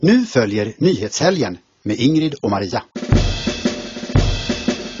Nu följer Nyhetshelgen med Ingrid och Maria.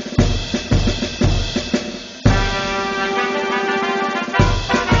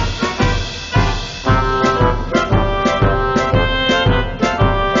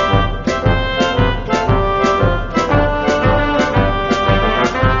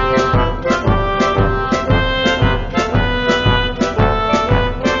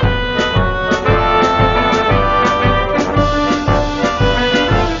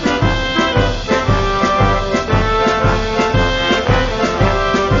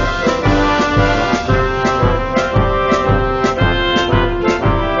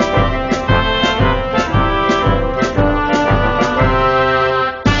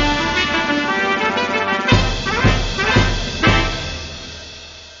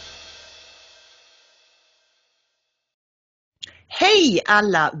 Hej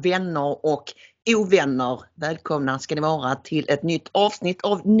alla vänner och ovänner, välkomna ska ni vara till ett nytt avsnitt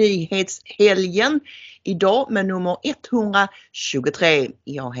av Nyhetshelgen. Idag med nummer 123.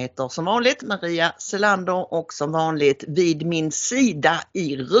 Jag heter som vanligt Maria Selander och som vanligt vid min sida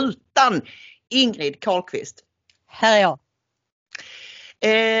i rutan Ingrid Karlqvist. Här är jag.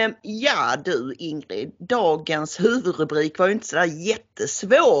 Ja du Ingrid, dagens huvudrubrik var ju inte så där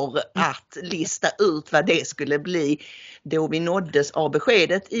jättesvår att lista ut vad det skulle bli då vi nåddes av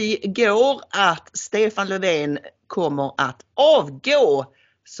beskedet igår att Stefan Löfven kommer att avgå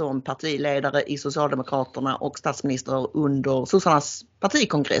som partiledare i Socialdemokraterna och statsminister under sossarnas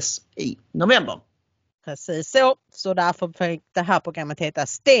partikongress i november. Precis så därför fick det här programmet heta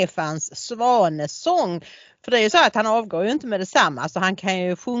Stefans svanesång. För det är ju så att han avgår ju inte med detsamma så han kan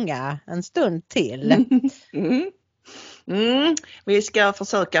ju sjunga en stund till. Vi ska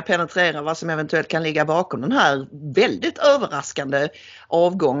försöka penetrera vad som eventuellt kan ligga bakom den här väldigt överraskande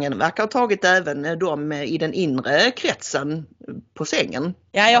avgången. Verkar ha tagit även de i den inre kretsen på sängen.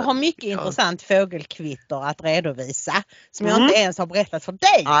 Ja, jag har mycket intressant fågelkvitter att redovisa som jag inte ens har berättat för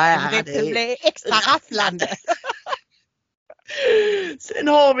dig. Det blir extra rafflande. Sen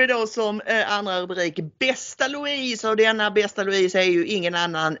har vi då som andra rubrik bästa Louise, och denna bästa Louise är ju ingen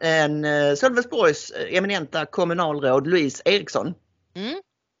annan än Sölvesborgs eminenta kommunalråd Louise Eriksson.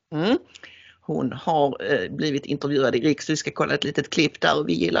 Hon har blivit intervjuad i Riks. Vi ska kolla ett litet klipp där och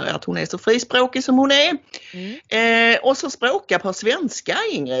vi gillar att hon är så frispråkig som hon är. Och så språka på svenska,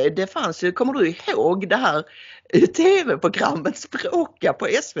 Ingrid. Det fanns ju, kommer du ihåg det här tv-programmet Språka på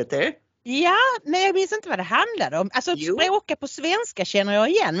SVT? Ja, men jag minns inte vad det handlade om. Alltså språka på svenska känner jag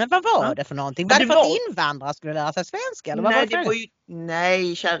igen. Men vad var det för någonting? Var det för att invandrare skulle lära sig svenska? Eller vad var det?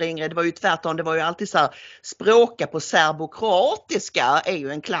 Nej, kära Ingrid, det var ju tvärtom. Det var ju alltid så här, språka på serbokroatiska är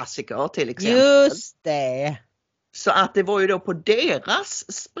ju en klassiker till exempel. Just det. Så att det var ju då på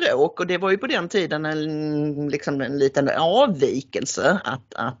deras språk, och det var ju på den tiden en liten avvikelse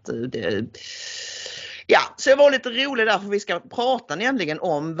att det... Ja, så jag var lite rolig där för vi ska prata nämligen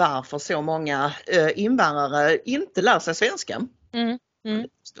om varför så många invandrare inte lär sig svenska.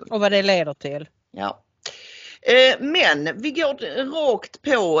 Och vad det leder till. Ja. Men vi går rakt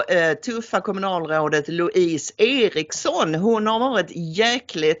på tuffa kommunalrådet Louise Eriksson. Hon har varit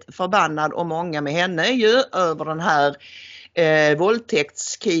jäkligt förbannad och många med henne ju över den här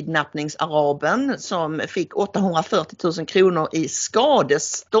våldtäktskidnappningsaraben som fick 840 000 kronor i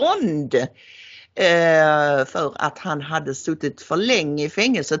skadestånd. För att han hade suttit för länge i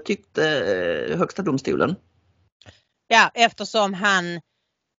fängelse, tyckte högsta domstolen. Ja, eftersom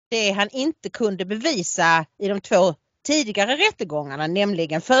det han inte kunde bevisa i de 2 tidigare rättegångarna,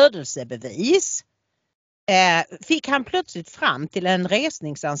 nämligen födelsebevis, fick han plötsligt fram till en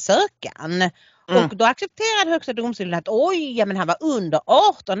resningsansökan. Och då accepterade högsta domstolen att men han var under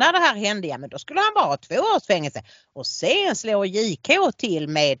 18 när det här hände. Ja, men då skulle han bara ha 2 års fängelse. Och sen slår JK till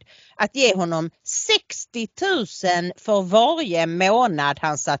med att ge honom 60 000 för varje månad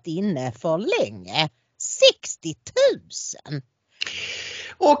han satt inne för länge. 60 000!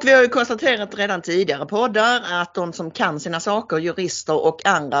 Och vi har ju konstaterat redan tidigare poddar att de som kan sina saker, jurister och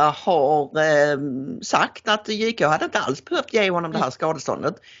andra, har sagt att JK hade inte alls behövt ge honom det här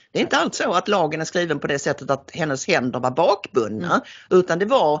skadeståndet. Det är inte alls så att lagen är skriven på det sättet att hennes händer var bakbundna, utan det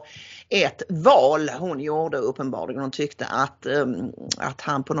var ett val hon gjorde uppenbarligen. Hon tyckte att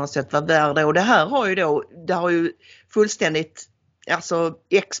han på något sätt var värd. Och det här har ju fullständigt alltså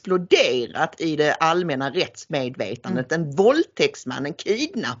exploderat i det allmänna rättsmedvetandet. En våldtäktsman, en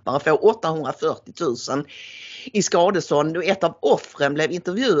kidnappare får 840 000 i skadestånd och ett av offren blev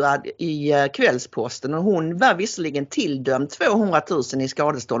intervjuad i Kvällsposten och hon var visserligen tilldömd 200 000 i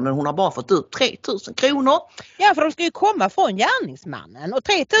skadestånd men hon har bara fått ut 3 000 kronor. Ja, för de ska ju komma från gärningsmannen och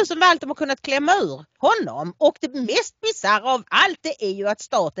 3 000 var allt de har kunnat klämma ur honom. Och det mest bizarra av allt det är ju att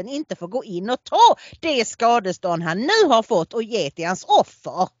staten inte får gå in och ta det skadestånd han nu har fått och ge till hans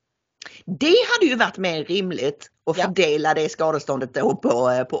offer. Det hade ju varit mer rimligt att fördela det skadeståndet då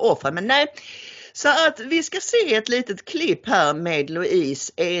på offren, men nej. Så att vi ska se ett litet klipp här med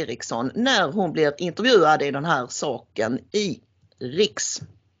Louise Eriksson när hon blir intervjuad i den här saken i Riks.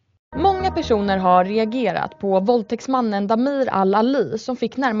 Många personer har reagerat på våldtäktsmannen Damir al-Ali som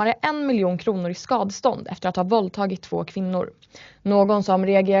fick närmare 1 miljon kronor i skadestånd efter att ha våldtagit 2 kvinnor. Någon som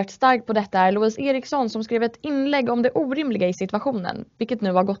reagerat starkt på detta är Louise Eriksson som skrev ett inlägg om det orimliga i situationen, vilket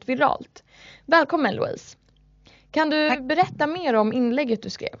nu har gått viralt. Välkommen Louise. Kan du berätta mer om inlägget du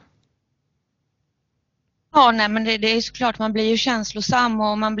skrev? Ja, nej, men det är såklart, man blir ju känslosam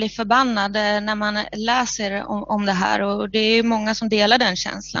och man blir förbannad när man läser om det här och det är ju många som delar den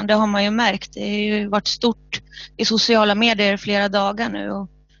känslan, det har man ju märkt. Det har ju varit stort i sociala medier flera dagar nu och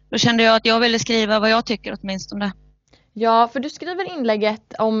då kände jag att jag ville skriva vad jag tycker åtminstone. Ja, för du skriver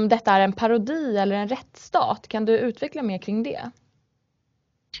inlägget om detta är en parodi eller en rättsstat. Kan du utveckla mer kring det?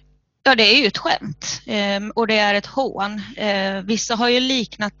 Ja, det är ju ett skämt och det är ett hån. Vissa har ju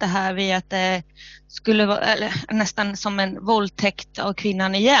liknat det här vid att det skulle vara nästan som en våldtäkt av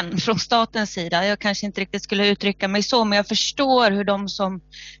kvinnan igen från statens sida. Jag kanske inte riktigt skulle uttrycka mig så, men jag förstår hur de som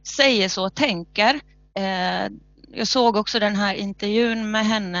säger så tänker. Jag såg också den här intervjun med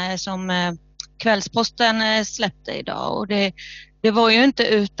henne som Kvällsposten släppte idag och det var ju inte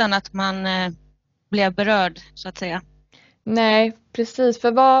utan att man blev berörd så att säga. Nej, precis.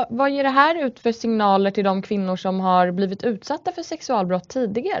 För vad ger det här ut för signaler till de kvinnor som har blivit utsatta för sexualbrott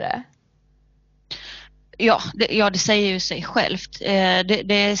tidigare? Ja, det säger ju sig självt.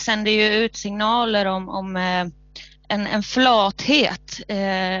 Det sänder ju ut signaler om en flathet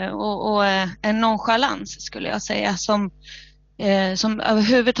och en nonchalans skulle jag säga som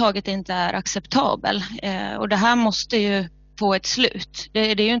överhuvudtaget inte är acceptabel. Och det här måste ju få ett slut. Det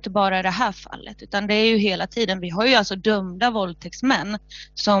är ju inte bara det här fallet utan det är ju hela tiden. Vi har ju alltså dömda våldtäktsmän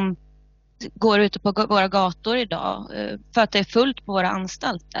som går ute på våra gator idag för att det är fullt på våra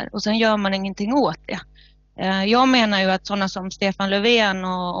anstalter och sen gör man ingenting åt det. Jag menar ju att sådana som Stefan Löfven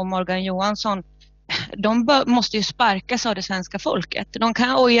och Morgan Johansson, de måste ju sparkas av det svenska folket. De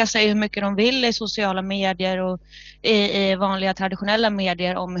kan oja sig hur mycket de vill i sociala medier och i vanliga traditionella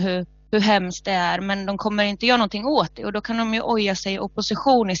medier om hur hemskt det är, men de kommer inte göra någonting åt det och då kan de ju oja sig i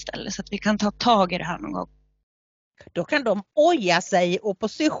opposition istället så att vi kan ta tag i det här någon gång. Då kan de oja sig i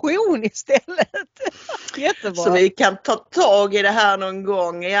opposition istället. Jättebra. Så vi kan ta tag i det här någon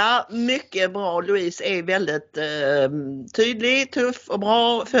gång. Ja, mycket bra. Louise är väldigt tydlig, tuff och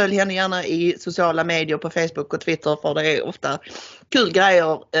bra. Följ henne gärna i sociala medier på Facebook och Twitter för det är ofta kul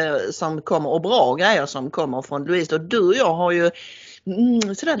grejer som kommer och bra grejer som kommer från Louise. Och du och jag har ju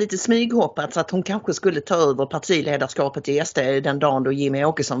sådär lite smyghoppats att hon kanske skulle ta över partiledarskapet i SD den dagen då Jimmy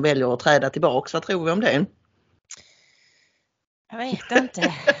Åkesson väljer att träda tillbaka. Vad tror vi om det? Jag vet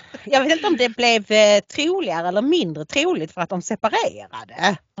inte. Jag vet inte om det blev troligare eller mindre troligt för att de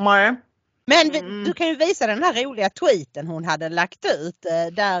separerade. Nej. Men du kan ju visa den här roliga tweeten hon hade lagt ut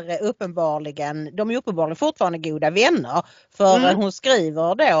där de är uppenbarligen fortfarande goda vänner. För hon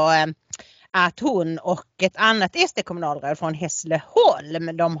skriver då att hon och ett annat SD-kommunalråd från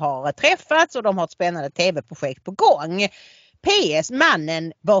Hässleholm, de har träffats och de har ett spännande tv-projekt på gång. PS,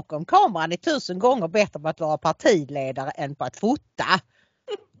 mannen bakom kameran är 1000 gånger bättre på att vara partiledare än på att fota.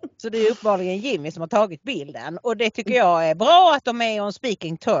 Så det är uppenbarligen Jimmy som har tagit bilden. Och det tycker jag är bra att de är on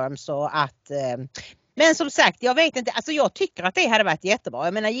speaking terms. Och att, men som sagt, jag vet inte. Alltså jag tycker att det hade varit jättebra.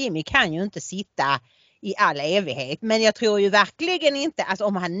 Jag menar Jimmy kan ju inte sitta i all evighet. Men jag tror ju verkligen inte, alltså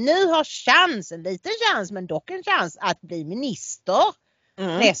om han nu har en liten chans men dock en chans att bli minister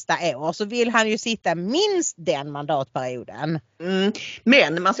nästa år så vill han ju sitta minst den mandatperioden.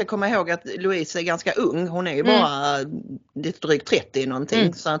 Men man ska komma ihåg att Louise är ganska ung. Hon är ju bara lite drygt 30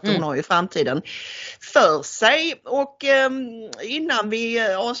 någonting så att hon har ju framtiden för sig. Och innan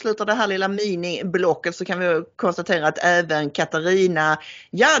vi avslutar det här lilla miniblocket så kan vi konstatera att även Katarina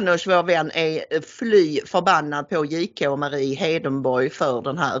Janouch, vår vän, är fly förbannad på JK och Marie Hedenborg för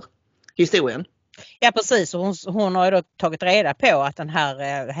den här historien. Ja precis, hon har ju då tagit reda på att den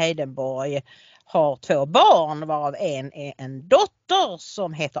här Heidenborg har 2 barn varav en är en dotter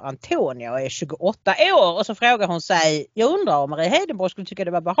som heter Antonia och är 28 år. Och så frågar hon sig, jag undrar om Marie Heidenborg skulle tycka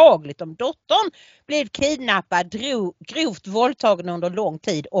det var behagligt om dottern blev kidnappad, grovt våldtagen under lång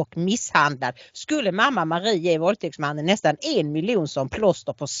tid och misshandlad. Skulle mamma Marie ge våldtäktsmannen nästan 1 miljon som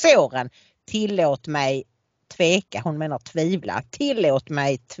plåster på såren? Tillåt mig tveka, hon menar tvivla. Tillåt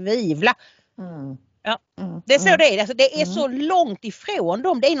mig tvivla. Ja, det är så det är. Alltså, det är så långt ifrån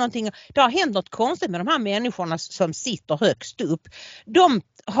dem. Det har hänt något konstigt med de här människorna som sitter högst upp. De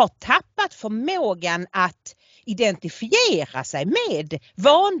har tappat förmågan att identifiera sig med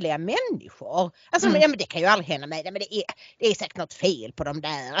vanliga människor. Alltså, men det kan ju aldrig hända mig. Men det är säkert något fel på dem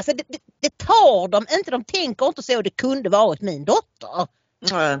där. Alltså, det tar de inte. De tänker inte så. Det kunde varit min dotter.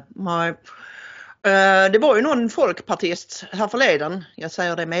 Nej. Det var ju någon folkpartist här förleden, jag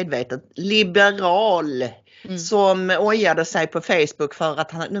säger det medvetet, liberal, som ojade sig på Facebook för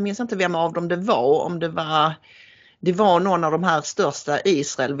att han, nu minns jag inte vem av dem det var, om det var någon av de här största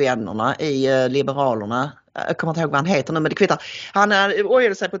Israelvännerna i Liberalerna. Jag kommer inte ihåg vad han heter nu, men det kvittar. Han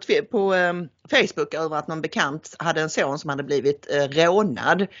ojade sig på Facebook över att någon bekant hade en son som hade blivit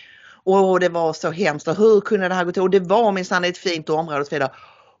rånad. Och det var så hemskt, och hur kunde det här gå till? Och det var minsann ett fint område och så vidare.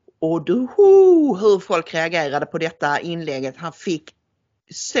 Och hur folk reagerade på detta inlägget. Han fick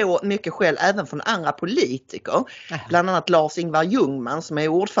så mycket skäll även från andra politiker. Bland annat Lars-Ingvar Ljungman som är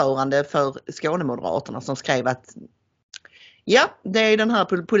ordförande för Skånemoderaterna, som skrev att ja, det är den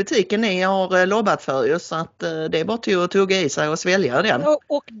här politiken ni har lobbat för ju, så att det är bara till att tugga i sig och svälja den.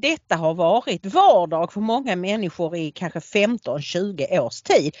 Och detta har varit vardag för många människor i kanske 15-20 års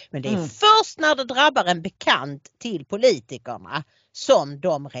tid. Men det är först när det drabbar en bekant till politikerna som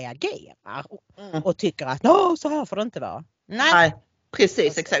de reagerar och tycker att så här får det inte vara. Nej.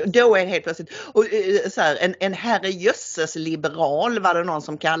 Precis, exakt. Då är det helt plötsligt och, så här, en herrejösses liberal var det någon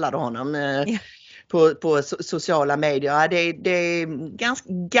som kallade honom på sociala medier. Ja, det är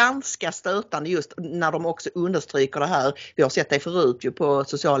ganska stötande just när de också understryker det här. Vi har sett det förut ju på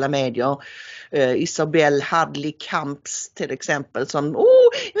sociala medier. Isabel Hadley Kamps till exempel som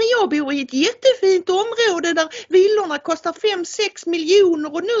men jag bor i ett jättefint område där villorna kostar 5-6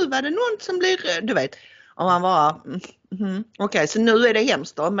 miljoner och nu var det någon som blir, du vet. Och man bara okej, så nu är det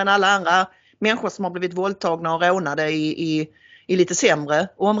hemskt då, men alla andra människor som har blivit våldtagna och rånade i lite sämre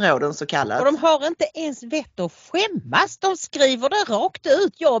områden så kallat. Och de har inte ens vett att skämmas. De skriver det rakt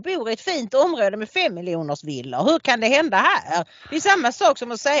ut. Jag bor i ett fint område med 5 miljoners villor. Hur kan det hända här? Det är samma sak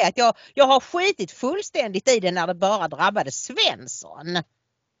som att säga att jag har skitit fullständigt i det när det bara drabbade Svensson.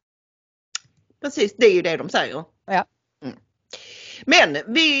 Precis, det är ju det de säger. Ja. Men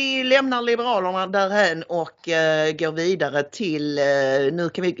vi lämnar Liberalerna därhän och går vidare till, nu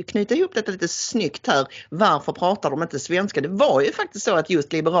kan vi knyta ihop detta lite snyggt här. Varför pratar de inte svenska? Det var ju faktiskt så att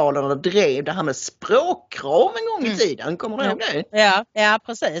just Liberalerna drev det här med språkkrav en gång i tiden. Kommer du ihåg det? Ja,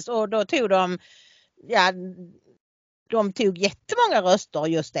 precis. Och då tog de tog jättemånga röster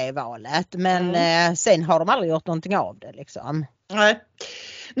just det valet. Men sen har de aldrig gjort någonting av det liksom. Nej.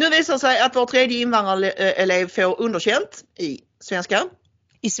 Nu visar det sig att var tredje invandrarelev får underkänt i svenska.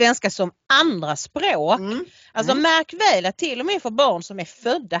 I svenska som andra språk. Alltså märk väl att till och med för barn som är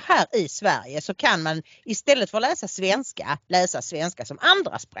födda här i Sverige så kan man istället för att läsa svenska som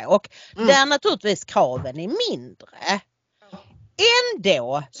andra språk. Där naturligtvis kraven är mindre.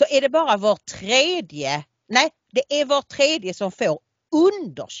 Ändå så är det bara var tredje som får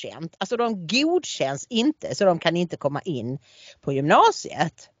underkänt. Alltså de godkänns inte så de kan inte komma in på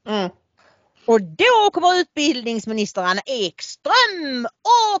gymnasiet. Och då kommer utbildningsminister Anna Ekström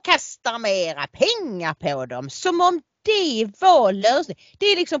och kastar mera pengar på dem. Som om det var lösning. Det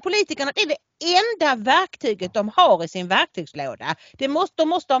är liksom politikerna, det är det enda verktyget de har i sin verktygslåda. De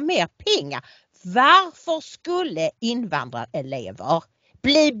måste ha mer pengar. Varför skulle invandrarelever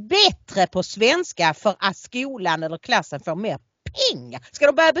bli bättre på svenska för att skolan eller klassen får mer pengar? Ska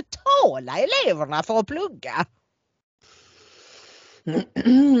de börja betala eleverna för att plugga?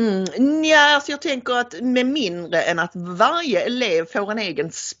 Ja, alltså jag tänker att med mindre än att varje elev får en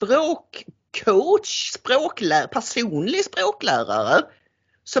egen språkcoach, personlig språklärare,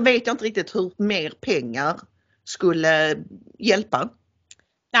 så vet jag inte riktigt hur mer pengar skulle hjälpa.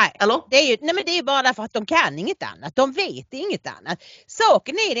 Nej, eller? Det är bara därför att de kan inget annat. De vet inget annat.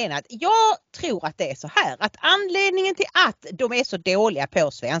 Saken är den att jag tror att det är så här. Att anledningen till att de är så dåliga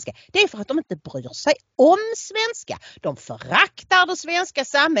på svenska, det är för att de inte bryr sig om svenska. De föraktar det svenska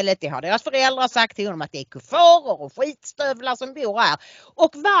samhället. Det har deras föräldrar sagt till dem att det är kufarer och skitstövlar som bor här.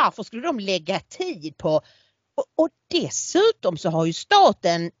 Och varför skulle de lägga tid på... Och dessutom så har ju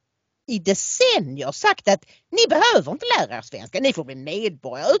staten i decennier sagt att ni behöver inte lära er svenska. Ni får bli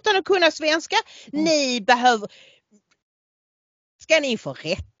medborgare utan att kunna svenska. Ni behöver... Ska ni få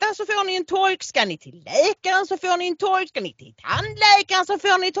rätta så får ni en tolk. Ska ni till läkaren så får ni en tolk. Ska ni till tandläkaren så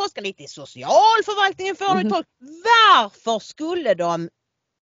får ni en tolk. Ska ni till socialförvaltningen får ni en tolk. Varför skulle de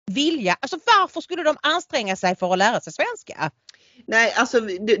varför skulle de anstränga sig för att lära sig svenska? Nej, alltså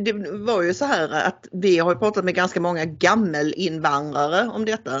det var ju så här att vi har pratat med ganska många gammelinvandrare om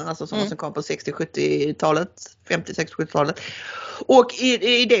detta. Alltså sådana som kom på 60-70-talet, 50-60-70-talet. Och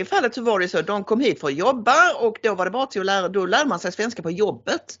i det fallet så var det så att de kom hit för att jobba och då var det bara till att lära, då lärde man sig svenska på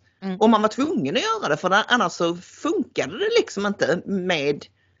jobbet. Och man var tvungen att göra det för annars så funkade det liksom inte med,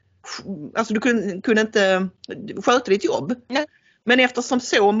 alltså du kunde inte sköta ditt jobb. Nej. Men eftersom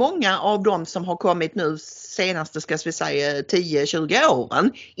så många av dem som har kommit nu senaste, ska vi säga 10-20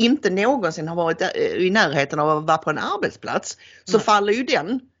 åren, inte någonsin har varit i närheten av att vara på en arbetsplats, så faller ju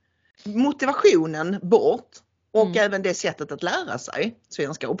den motivationen bort och även det sättet att lära sig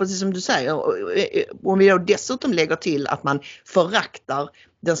svenska. Och precis som du säger, om vi då dessutom lägger till att man föraktar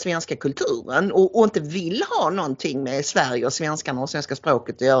den svenska kulturen och inte vill ha någonting med Sverige och svenskarna och svenska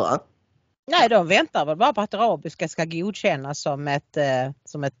språket att göra. Nej, de väntar väl bara på att arabiska ska godkännas som ett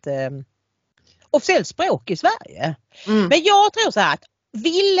officiellt språk i Sverige. Men jag tror så här att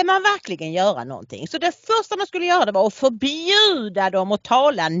ville man verkligen göra någonting, så det första man skulle göra det var att förbjuda dem att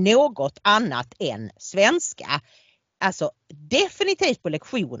tala något annat än svenska. Alltså definitivt på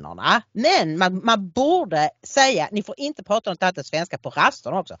lektionerna, men man borde säga ni får inte prata något annat än svenska på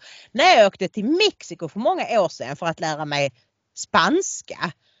rasterna också. När jag åkte till Mexiko för många år sedan för att lära mig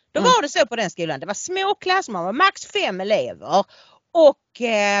spanska, då var det så på den skolan. Det var små klasser, man var max 5 elever och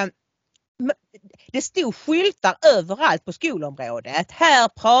det stod skyltar överallt på skolområdet. Här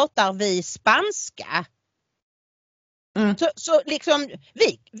pratar vi spanska. Så liksom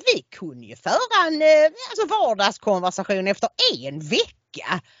vi kunde ju föra en vardagskonversation efter 1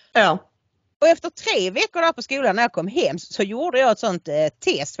 vecka. Ja. Och efter 3 veckor där på skolan när jag kom hem så gjorde jag ett sånt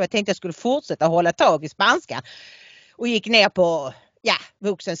test för jag tänkte jag skulle fortsätta hålla tag i spanska. Och gick ner på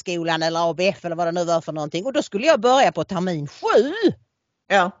vuxenskolan eller ABF eller vad det nu var för någonting. Och då skulle jag börja på termin 7.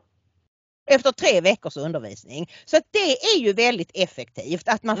 Ja. Efter 3 veckors undervisning. Så att det är ju väldigt effektivt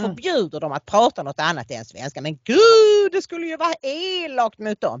att man förbjuder dem att prata något annat än svenska. Men gud, det skulle ju vara elakt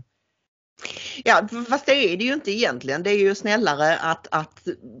mot dem. Ja, fast det är det ju inte egentligen. Det är ju snällare att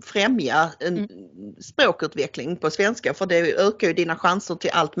främja en språkutveckling på svenska. För det ökar ju dina chanser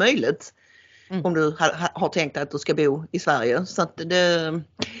till allt möjligt. Om du har tänkt att du ska bo i Sverige. Så att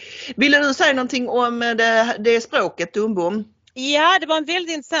ville du säga någonting om det språket, Dumbom? Ja, det var en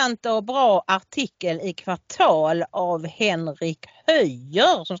väldigt intressant och bra artikel i Kvartal av Henrik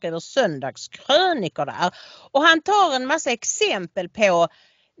Höjer som skriver söndagskrönikor där. Och han tar en massa exempel på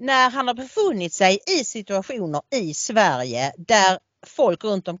när han har befunnit sig i situationer i Sverige där folk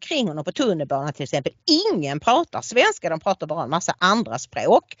runt omkring honom på tunnelbanan till exempel, ingen pratar svenska, de pratar bara en massa andra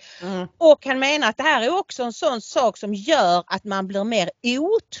språk. Och han menar att det här är också en sån sak som gör att man blir mer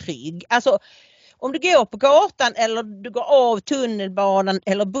otrygg. Alltså om du går på gatan eller du går av tunnelbanan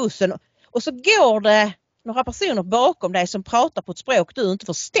eller bussen och så går det några personer bakom dig som pratar på ett språk du inte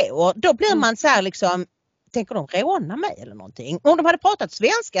förstår, då blir man så här liksom, tänker de råna mig eller någonting? Om de hade pratat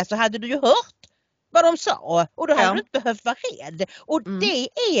svenska så hade du ju hört vad de sa och då hade du inte behövt vara rädd. Och det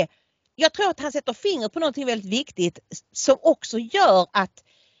är, jag tror att han sätter fingret på någonting väldigt viktigt som också gör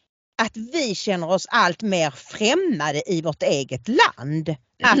att vi känner oss allt mer främmande i vårt eget land.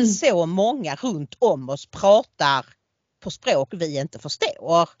 Att så många runt om oss pratar på språk vi inte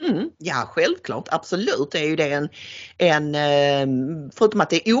förstår. Ja, självklart. Absolut. Det är ju det förutom att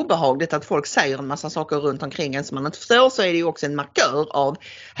det är obehagligt att folk säger en massa saker runt omkring en som man inte förstår, så är det ju också en markör av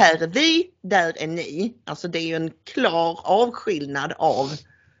här är vi, där är ni. Alltså det är ju en klar avskillnad av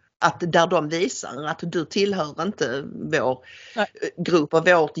att där de visar att du tillhör inte vår grupp och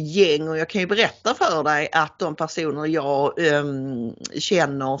vårt gäng. Och jag kan ju berätta för dig att de personer jag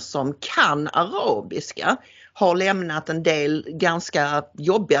känner som kan arabiska har lämnat en del ganska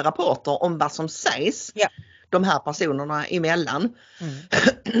jobbiga rapporter om vad som sägs de här personerna emellan.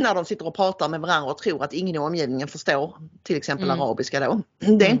 När de sitter och pratar med varandra och tror att ingen i omgivningen förstår till exempel arabiska då.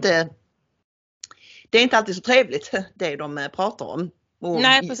 Det är inte alltid så trevligt det de pratar om.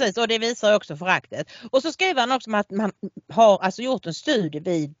 Nej, precis, och det visar också föraktet. Och så skriver han också att man har alltså gjort en studie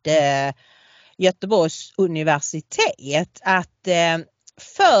vid Göteborgs universitet att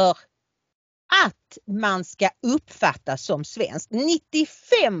för att man ska uppfattas som svensk,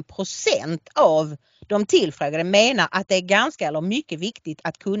 95% av de tillfrågade menar att det är ganska eller mycket viktigt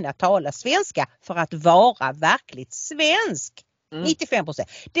att kunna tala svenska för att vara verkligt svensk. 95%.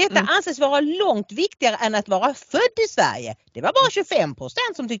 Detta anses vara långt viktigare än att vara född i Sverige. Det var bara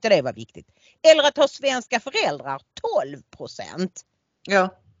 25% som tyckte det var viktigt. Eller att ha svenska föräldrar, 12%. Ja,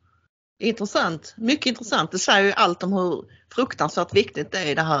 intressant. Mycket intressant. Det säger ju allt om hur fruktansvärt viktigt det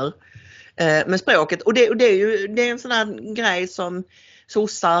är det här med språket. Och det är en sån här grej som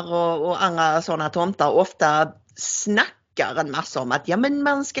sossar och andra sådana tomtar ofta snackar en massa om, att ja, men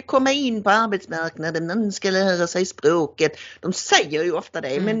man ska komma in på arbetsmarknaden, man ska lära sig språket. De säger ju ofta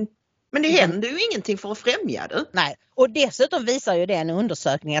det, men det händer ju ingenting för att främja det. Nej, och dessutom visar ju det en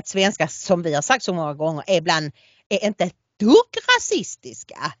undersökning att svenskar, som vi har sagt så många gånger, är inte ett dugg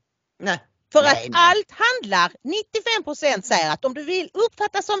rasistiska. Nej. För att allt handlar, 95% säger att om du vill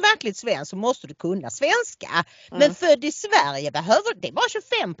uppfattas som verkligt svensk så måste du kunna svenska. Men född i Sverige behöver, det är bara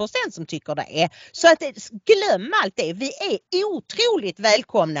 25% som tycker det är. Så att glöm allt det, vi är otroligt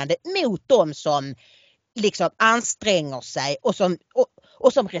välkomnande mot dem som liksom anstränger sig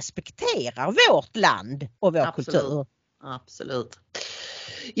och som respekterar vårt land och vår kultur. Absolut.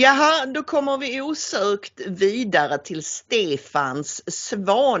 Jaha, då kommer vi osökt vidare till Stefans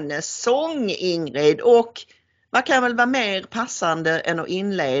svanesång, Ingrid. Och vad kan väl vara mer passande än att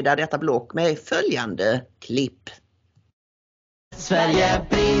inleda detta block med följande klipp. Sverige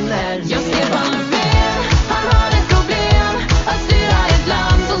brinner, jag ser Löfven, han har ett problem att styra ett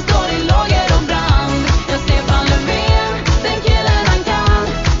land som står i lågor och brand. Jag ser Löfven, den killen han kan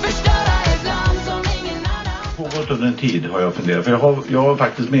förstöra ett land som ingen annan. Pågått under en tid har jag funderat, för jag har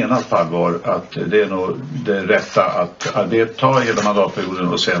faktiskt menat på allvar att det är nog det rätta att ta hela mandatperioden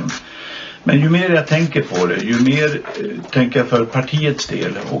och sen. Men ju mer jag tänker på det, ju mer tänker jag för partiets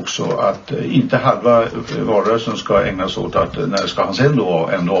del också att inte halva valrörelsen ska ägnas åt att när ska han sen då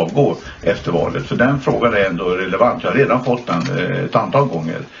ändå avgå efter valet. För den frågan är ändå relevant. Jag har redan fått den ett antal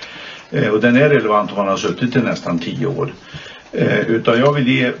gånger. Och den är relevant om man har suttit i nästan 10 år. Utan jag vill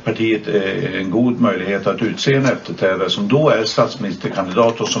ge partiet en god möjlighet att utse en efterträdare som då är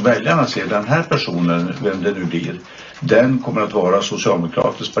statsministerkandidat och som väljarna ser den här personen, vem det nu blir. Den kommer att vara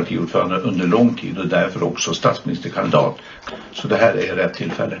socialdemokratisk partiordförande under lång tid och därför också statsministerkandidat. Så det här är rätt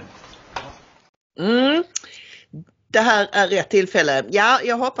tillfälle. Det här är rätt tillfälle. Ja,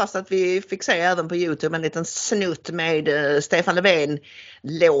 jag hoppas att vi fick se även på YouTube en liten snutt med Stefan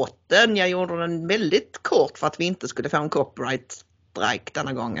Löfven-låten. Jag gjorde den väldigt kort för att vi inte skulle få en copyright strike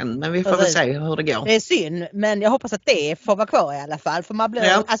denna gången. Men vi får väl se hur det går. Det är synd, men jag hoppas att det får vara kvar i alla fall. För man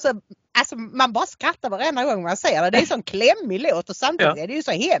blir, alltså man bara skrattar varenda gång man ser det. Det är en sån klämmig låt och samtidigt är det ju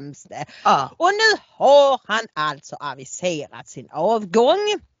så hemskt. Ja. Och nu har han alltså aviserat sin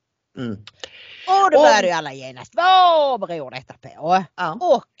avgång. Och då började ju alla genast, vad beror detta på? Ja.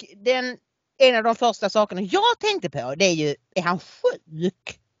 Och en av de första sakerna jag tänkte på, det är ju, är han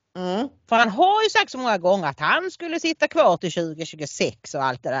sjuk? För han har ju sagt så många gånger att han skulle sitta kvar till 2026 och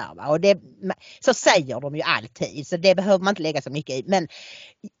allt det där. Va? Och så säger de ju alltid, så det behöver man inte lägga så mycket i.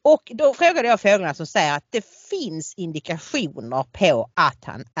 Och då frågade jag fåglarna som säger att det finns indikationer på att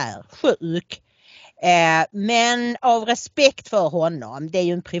han är sjuk. Men av respekt för honom, det är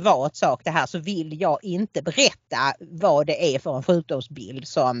ju en privat sak det här, så vill jag inte berätta vad det är för en sjukdomsbild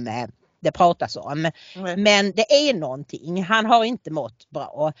som det pratas om. Men det är någonting, han har inte mått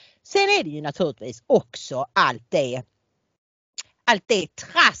bra. Sen är det ju naturligtvis också allt det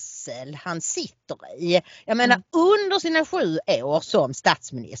trassel han sitter i. Jag menar under sina 7 år som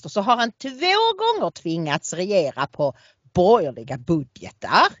statsminister så har han 2 gånger tvingats regera på borgerliga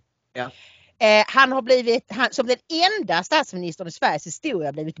budgetar. Ja. Han har som den enda statsministern i Sveriges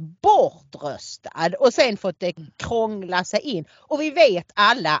historia blivit bortröstad och sen fått det krångla sig in. Och vi vet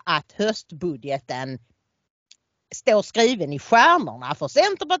alla att höstbudgeten står skriven i stjärnorna. För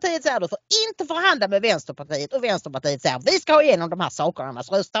Centerpartiet säger du får inte förhandla med Vänsterpartiet och Vänsterpartiet säger vi ska ha igenom de här sakerna,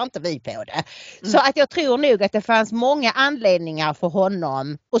 annars röstar inte vi på det. Så att jag tror nog att det fanns många anledningar för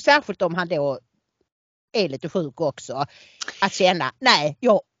honom, och särskilt om han då är lite sjuk också, att känna nej,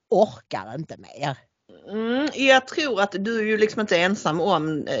 jag orkar inte mer. Jag tror att du är ju liksom inte ensam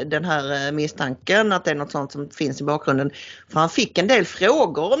om den här misstanken att det är något sånt som finns i bakgrunden. För han fick en del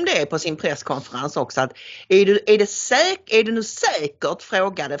frågor om det på sin presskonferens också. Att är det nu säkert,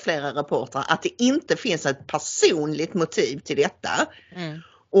 frågade flera reportrar, att det inte finns ett personligt motiv till detta.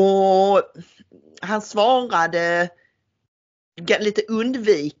 Och han svarade lite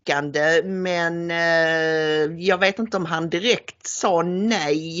undvikande, men jag vet inte om han direkt sa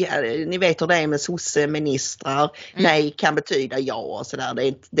nej. Ni vet hur det är med sosseministrar. Nej kan betyda ja och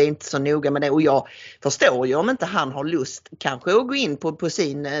sådär. Det är inte så noga med det, och jag förstår ju om inte han har lust kanske att gå in på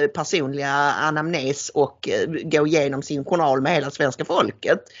sin personliga anamnes och gå igenom sin journal med hela svenska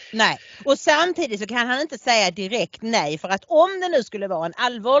folket. Nej, och samtidigt så kan han inte säga direkt nej, för att om det nu skulle vara en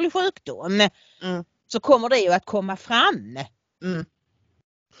allvarlig sjukdom så kommer det ju att komma fram.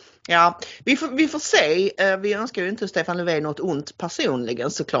 Ja, vi får se. Vi önskar ju inte Stefan Löfven något ont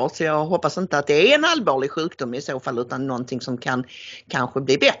personligen såklart, så jag hoppas inte att det är en allvarlig sjukdom i så fall, utan någonting som kan kanske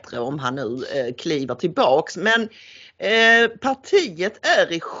bli bättre om han nu kliver tillbaks. Men partiet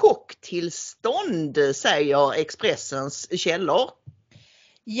är i chocktillstånd, säger Expressens källor.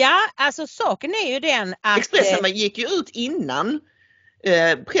 Ja, alltså saken är ju den att... Expressen gick ju ut innan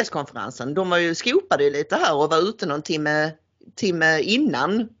presskonferensen. De var ju skopade lite här och var ute någon timme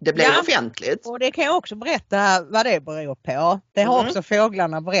innan det blev offentligt. Och det kan jag också berätta vad det beror på. Det har också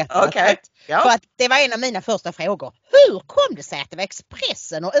fåglarna berättat. Okay. Ja. För att det var en av mina första frågor. Hur kom det sig att det var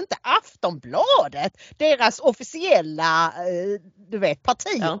Expressen och inte Aftonbladet? Deras officiella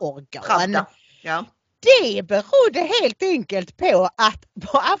partiorgan. Ja. Det berodde helt enkelt på att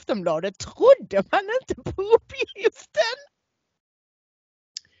på Aftonbladet trodde man inte på uppgiften.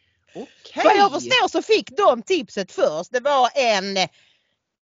 Okay. Vad jag förstår så fick de tipset först. Det var en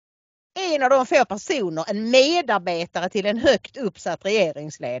av de få personer, en medarbetare till en högt uppsatt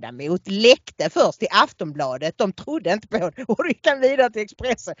regeringsledamot, läckte först till Aftonbladet. De trodde inte på det och gick vidare till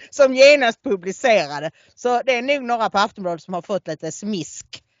Expressen som genast publicerade. Så det är nog några på Aftonbladet som har fått lite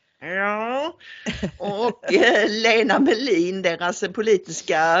smisk. Ja, och Lena Melin, deras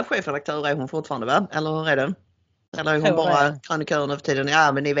politiska chefredaktör, är hon fortfarande, va? Eller hur är det? Eller är hon bara krönikör nu för tiden?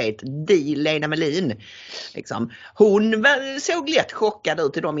 Ja, men ni vet, Lena Melin. Liksom. Hon såg lätt chockad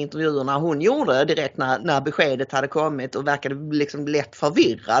ut i de intervjuerna hon gjorde direkt när beskedet hade kommit, och verkade liksom lätt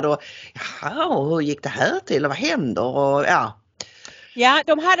förvirrad. Och jaha, hur gick det här till och vad händer? Och Ja,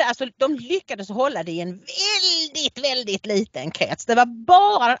 de lyckades hålla det i en väldigt liten krets. Det var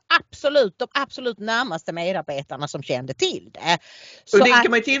bara de absolut närmaste medarbetarna som kände till det. Så och det kan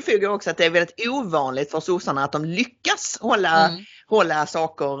man ju tillfoga också, att det är väldigt ovanligt för sossarna att de lyckas hålla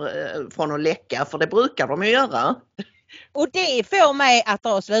saker från att läcka, för det brukar de ju göra. Och det får mig att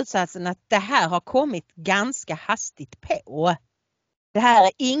dra slutsatsen att det här har kommit ganska hastigt på. Det här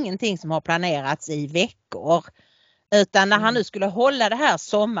är ingenting som har planerats i veckor. Utan när han nu skulle hålla det här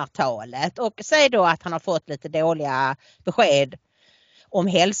sommartalet och säg då att han har fått lite dåliga besked om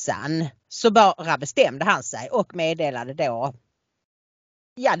hälsan, så bara bestämde han sig och meddelade då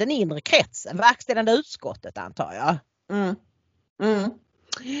den inre kretsen, verkställande utskottet antar jag.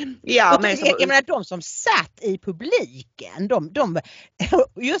 Ja, och jag menar, de som satt i publiken,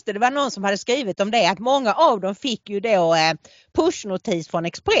 det var någon som hade skrivit om det, att många av dem fick ju då pushnotis från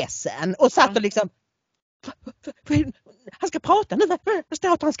Expressen och satt och liksom han ska prata nu, det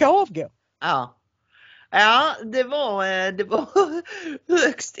står att han ska avgå. Ja, det var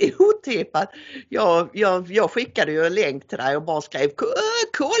högst otippat. Jag skickade ju en länk till dig och bara skrev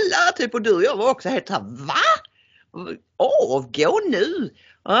kolla, typ, och du och jag var också helt här, va? Avgå nu?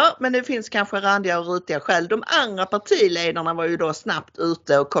 Ja, men det finns kanske randiga och rutiga skäl. De andra partiledarna var ju då snabbt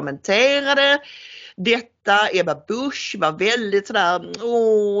ute och kommenterade detta. Ebba Busch var väldigt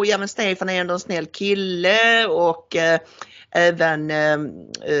sådär, men Stefan är ändå en snäll kille, och även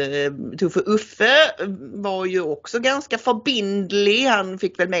Tuffe Uffe var ju också ganska förbindlig. Han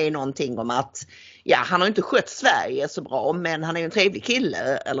fick väl med någonting om att han har inte skött Sverige så bra, men han är ju en trevlig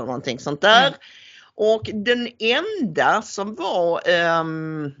kille eller någonting sånt där. Och den enda som var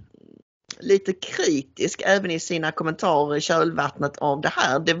lite kritisk även i sina kommentarer i kölvattnet av det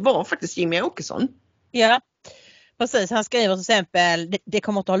här, det var faktiskt Jimmy Åkesson. Ja, precis. Han skriver till exempel, det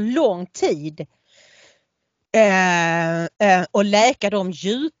kommer att ta lång tid och läka de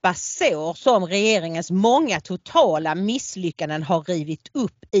djupa sår som regeringens många totala misslyckanden har rivit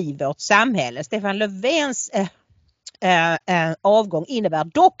upp i vårt samhälle. Stefan Löfvens avgång innebär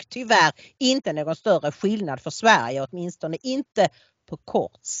dock tyvärr inte någon större skillnad för Sverige, åtminstone inte på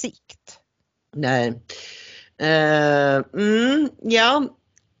kort sikt. Nej.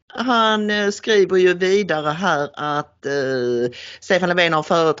 Han skriver ju vidare här att Stefan Löfven har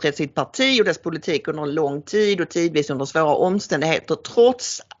företrätt sitt parti och dess politik under en lång tid och tidvis under svåra omständigheter.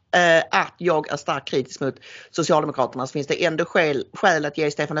 Trots att jag är starkt kritisk mot Socialdemokraterna, så finns det ändå skäl att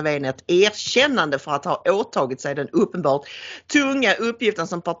ge Stefan Löfven ett erkännande för att ha åtagit sig den uppenbart tunga uppgiften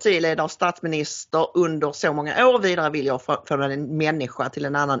som partiledare och statsminister under så många år. Vidare vill jag från en människa till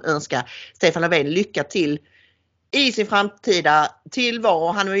en annan önska Stefan Löfven lycka till i sin framtida tillvaro.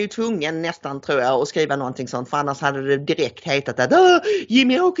 Han var ju tvungen nästan, tror jag, att skriva någonting sånt, för annars hade det direkt hetat att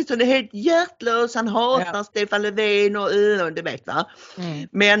Jimmy Åkesson är helt hjärtlös, han hatar Stefan Löfven och det vet va.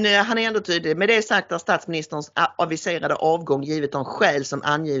 Men han är ändå tydlig. Med det sagt, att statsministerns aviserade avgång givet de skäl som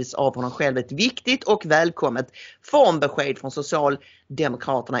angivits av honom själv ett viktigt och välkommet formbesked från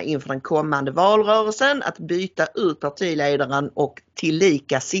Socialdemokraterna inför den kommande valrörelsen, att byta ut partiledaren och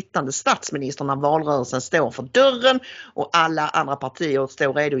tillika sittande statsministern när valrörelsen står för dörren och alla andra partier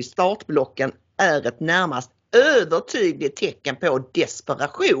står redo i startblocken, är ett närmast övertydligt tecken på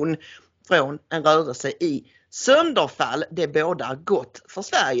desperation från en rörelse i sönderfall. Det bådar gott för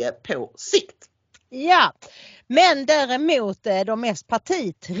Sverige på sikt. Ja, men däremot de mest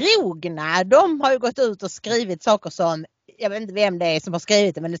partitrogna, de har ju gått ut och skrivit saker som, jag vet inte vem det är som har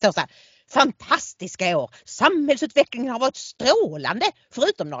skrivit det, men det står så här: fantastiska år, samhällsutvecklingen har varit strålande,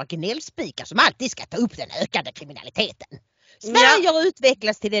 förutom några gnällspikar som alltid ska ta upp den ökade kriminaliteten. Sverige har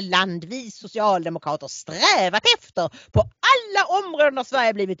utvecklats till det land vi socialdemokrater strävat efter. På alla områden har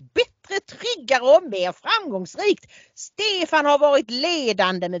Sverige blivit bättre, tryggare och mer framgångsrikt. Stefan har varit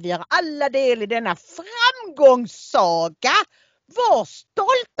ledande, men vi har alla del i denna framgångssaga. Var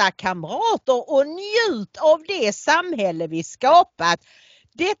stolta kamrater och njut av det samhälle vi skapat.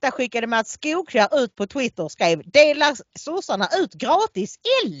 Detta skickade Mats Skogkjær ut på Twitter och skrev: delar sossarna ut gratis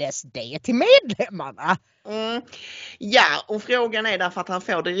LSD till medlemmarna? Ja, och frågan är därför att han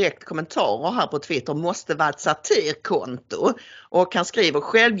får direkt kommentarer här på Twitter, måste vara ett satirkonto, och han skriver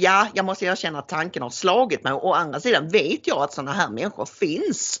själv: ja, jag måste erkänna att tanken har slagit mig, och å andra sidan vet jag att sådana här människor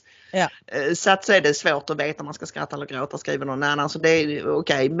finns. Ja. Så att så är det svårt att veta om man ska skratta eller gråta, skriver någon annan, så det är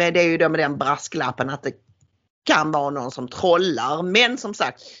okej. Men det är ju då med den brasklappen att det kan vara någon som trollar, men som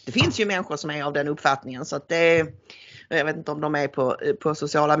sagt, det finns ju människor som är av den uppfattningen, så att det, jag vet inte om de är på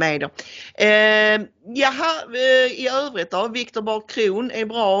sociala medier. I övrigt då, Viktor Barkron är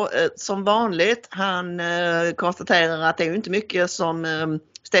bra som vanligt. Han konstaterar att det är ju inte mycket som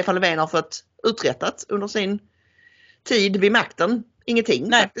Stefan Löfven har fått uträttat under sin tid vid makten.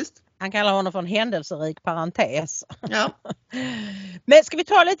 Ingenting faktiskt. Han kallar honom för en händelserik parentes. Ja. Men ska vi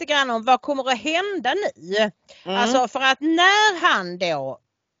ta lite grann om vad kommer att hända nu? Alltså, för att när han då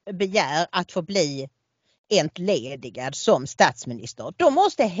begär att få bli entledigad som statsminister, då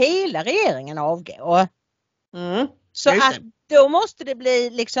måste hela regeringen avgå. Så att då måste det bli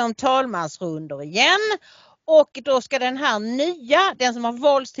liksom talmansrundor igen. Och då ska den här den som har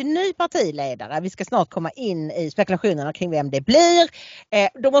valts till ny partiledare, vi ska snart komma in i spekulationerna kring vem det blir,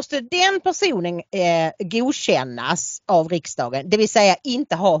 då måste den personen godkännas av riksdagen, det vill säga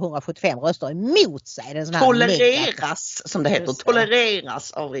inte ha 175 röster emot sig. Den tolereras, som det heter,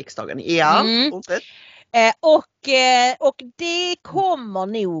 tolereras av riksdagen. Ja, och det kommer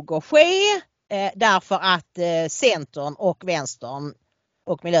nog att ske därför att Centern och Vänstern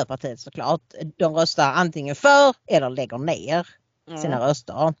och Miljöpartiet såklart, de röstar antingen för eller lägger ner sina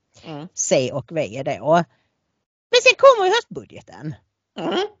röster. C och V då. Men sen kommer ju höstbudgeten.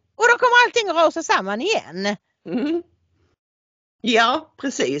 Och då kommer allting att rasa samman igen. Ja,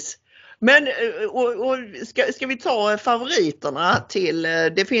 precis. Men ska vi ta favoriterna till,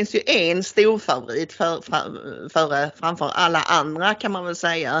 det finns ju en stor favorit framför alla andra, kan man väl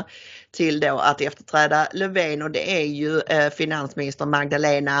säga, till då att efterträda Löfven, och det är ju finansminister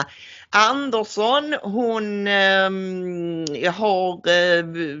Magdalena Andersson. Hon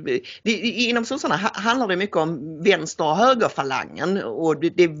inom sossarna handlar det mycket om vänster- och högerfalangen, och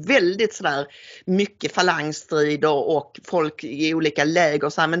det är väldigt sådär mycket falangstrider och folk i olika läger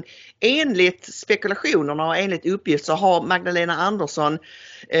och så här. Men enligt spekulationerna och enligt uppgift så har Magdalena Andersson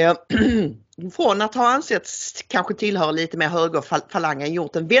från att ha ansetts kanske tillhöra lite mer högerfalangen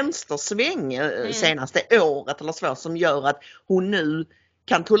gjort en vänstersväng senaste året eller så, som gör att hon nu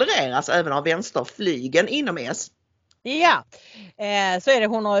kan tolereras även av vänsterflygen inom S. Ja, så är det.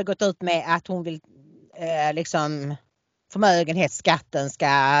 Hon har gått ut med att hon vill liksom förmögenhetsskatten ska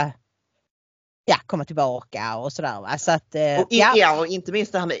komma tillbaka och sådär, va? Så att, och inte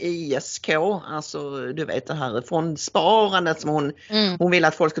minst det här med ISK, alltså du vet det här fondsparandet som hon ville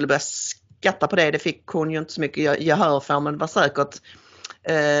att folk skulle börja skatta på det fick hon ju inte så mycket gehör för, men det var säkert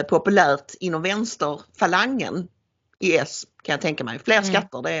populärt inom vänsterfalangen i S, kan jag tänka mig. Fler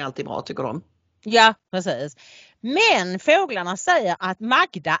skatter, det är alltid bra, tycker de. Ja, precis. Men fåglarna säger att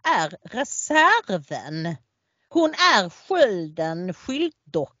Magda är reserven. Hon är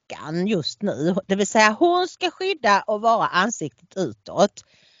skylddockan just nu. Det vill säga hon ska skydda och vara ansiktet utåt.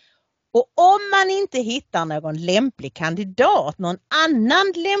 Och om man inte hittar någon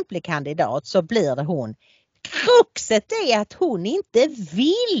annan lämplig kandidat, så blir det hon. Kruxet är att hon inte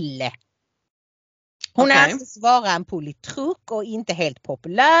vill. Hon Okej. anses vara en politruk och inte helt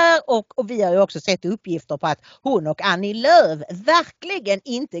populär och vi har ju också sett uppgifter på att hon och Annie Lööf verkligen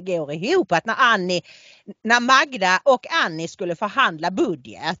inte går ihop. Att när Magda och Annie skulle förhandla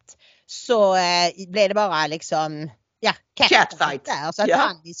budget så blev det bara liksom Catfight. där. Så att Ja.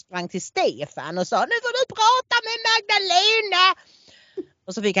 Annie sprang till Stefan och sa nu får du prata med Magdalena.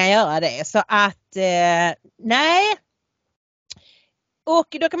 Och så fick han göra det. Så att nej.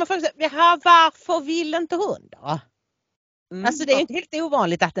 Och då kan man fråga sig, varför vill inte hon då? Alltså det är inte helt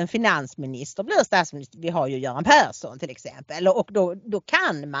ovanligt att en finansminister blir statsminister. Vi har ju Göran Persson till exempel. Och då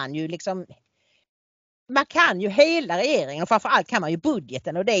kan man ju liksom, man kan ju hela regeringen och framförallt kan man ju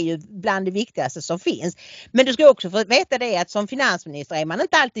budgeten och det är ju bland det viktigaste som finns. Men du ska också få veta det att som finansminister är man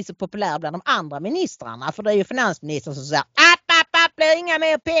inte alltid så populär bland de andra ministrarna. För det är ju finansministern som säger app, blir inga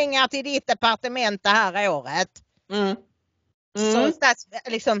mer pengar till ditt departement det här året. Så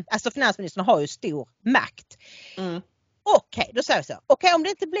alltså finansministern har ju stor makt. Okej, då säger vi så. Okej, om det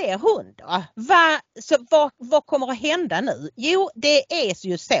inte blir hon då? Vad kommer att hända nu? Jo, det är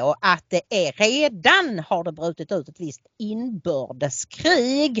ju så att det är redan har det brutit ut ett visst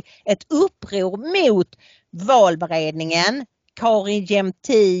inbördeskrig. Ett uppror mot valberedningen, Karin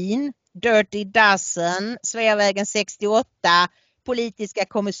Jämtin, Dirty Dozen, Sveavägen 68, politiska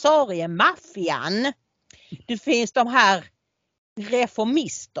kommissarie, maffian. Det finns de här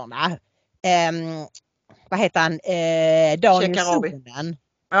reformisterna. Vad heter han? Daniel Sonen.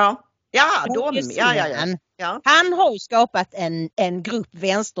 Ja. Han har ju skapat en grupp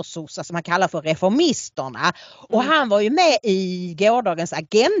vänstersossar som han kallar för reformisterna. Och han var ju med i gårdagens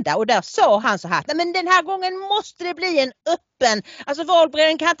agenda och där sa han så här, nej men den här gången måste det bli en öppen, alltså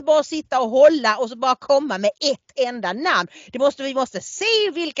valberedningen kan inte bara sitta och hålla och så bara komma med ett enda namn. Vi måste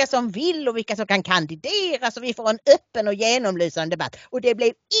se vilka som vill och vilka som kan kandidera så vi får en öppen och genomlysande debatt. Och det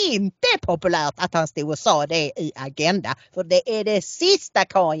blev inte populärt att han stod och sa det i agenda. För det är det sista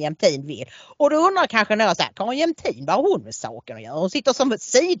Karin Jämtin vill. Och då undrar kanske några så här, Karin Jämtin, vad har hon med saken att göra? Hon sitter som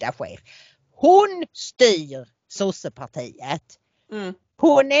SIDA-chef. Hon styr sossepartiet.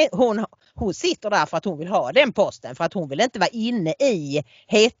 Hon sitter där för att hon vill ha den posten. För att hon vill inte vara inne i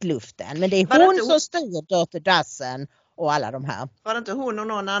hetluften. Men det är hon som styr Dirty Dozen och alla de här. Var det inte hon och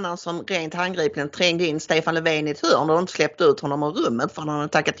någon annan som rent handgripligen trängde in Stefan Löfven i ett hörn och inte släppte ut honom ur rummet för han hade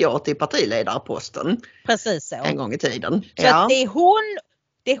tackat ja till partiledarposten? Precis så. En gång i tiden. Så att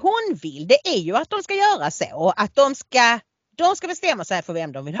det hon vill, det är ju att de ska göra så. Att de ska bestämma sig för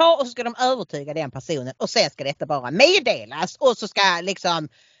vem de vill ha och så ska de övertyga den personen och sen ska detta bara meddelas och så ska liksom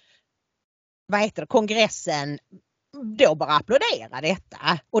kongressen då bara applådera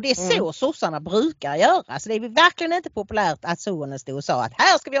detta. Och det är så sossarna brukar göra. Så det är verkligen inte populärt att sonen stod och sa att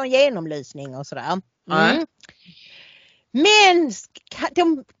här ska vi ha en genomlysning och sådär. Men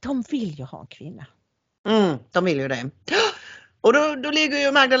de vill ju ha en kvinna. De vill ju det. Och då ligger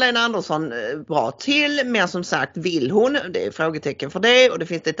ju Magdalena Andersson bra till, men som sagt vill hon, det är frågetecken för det och det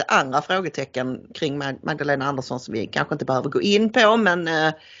finns lite andra frågetecken kring Magdalena Andersson som vi kanske inte behöver gå in på, men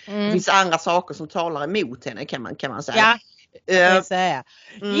det finns andra saker som talar emot henne kan man säga. Ja, det vill säga.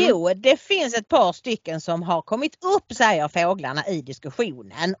 Jo, det finns ett par stycken som har kommit upp, säger fåglarna i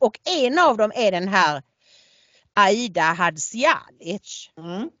diskussionen och en av dem är den här Aida Hadzialic.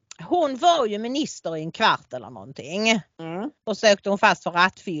 Hon var ju minister i en kvart eller någonting. Och sökte hon fast för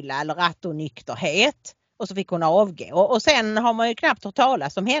rattfylla eller rattonykterhet. Och så fick hon avgå. Och sen har man ju knappt hört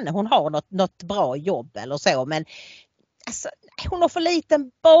talas om henne. Hon har något bra jobb eller så. Men alltså, hon har för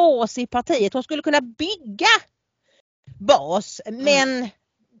liten bas i partiet. Hon skulle kunna bygga bas. Men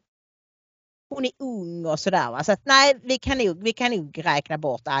hon är ung och sådär. Va? Så att nej, vi kan nog räkna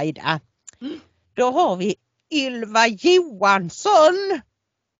bort Aida. Då har vi Ylva Johansson.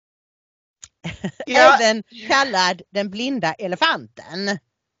 Även kallad den blinda elefanten.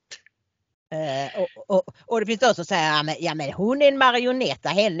 Och det finns också som säger men hon är en marionett.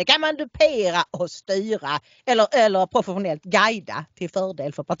 Henne kan man dupera och styra eller professionellt guida till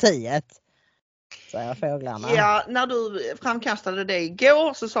fördel för partiet. Säger fåglarna. Ja, när du framkastade det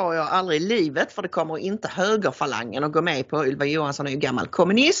igår så sa jag aldrig i livet för det kommer inte högerfalangen att gå med på. Ylva Johansson är ju gammal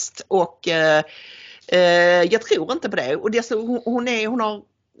kommunist och jag tror inte på det. Och hon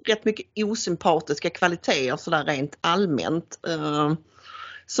har rätt mycket osympatiska kvaliteter sådär rent allmänt.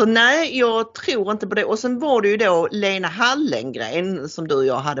 Så nej, jag tror inte på det. Och sen var det ju då Lena Hallengren som du och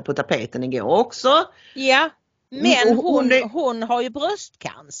jag hade på tapeten igår också. Ja, men hon har ju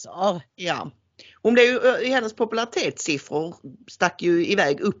bröstcancer. Ja. Hon blev ju, hennes popularitetssiffror stack ju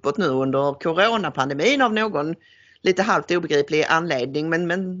iväg uppåt nu under coronapandemin av någon lite halvt obegriplig anledning.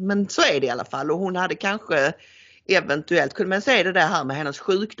 Men så är det i alla fall. Och hon hade kanske eventuellt kunde man säga det där här med hennes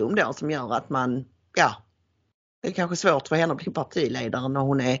sjukdom då som gör att man ja, det är kanske svårt för henne att bli partiledare när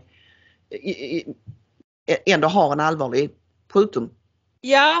hon är ändå har en allvarlig sjukdom.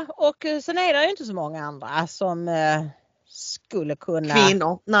 Ja, och sen är det ju inte så många andra som skulle kunna...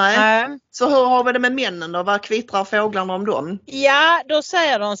 Kvinnor, nej. Så hur har vi det med männen då? Vad kvittrar fåglarna om dem? Ja, då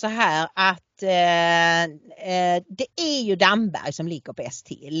säger de så här att det är ju Damberg som ligger bäst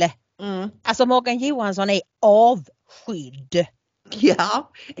till. Alltså Morgan Johansson är avskydd.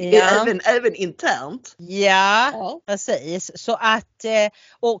 Ja. Även internt. Ja, precis. Så att,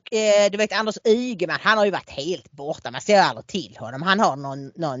 och du vet Anders Ygeman, han har ju varit helt borta. Man ser aldrig till honom. Han har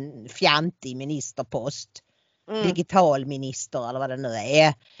någon fjantig ministerpost. Digital minister eller vad det nu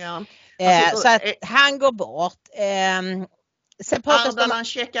är. Ja. Så att han går bort. Ardalan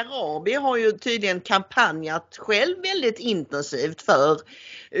Shekarabi har ju tydligen kampanjat själv väldigt intensivt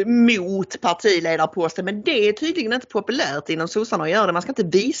mot partiledarposten, men det är tydligen inte populärt inom sossarna att göra det. Man ska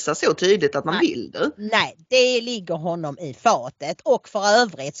inte visa så tydligt att man vill det. Nej, det ligger honom i fatet, och för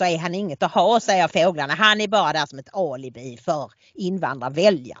övrigt så är han inget att ha, säger fåglarna. Han är bara där som ett alibi för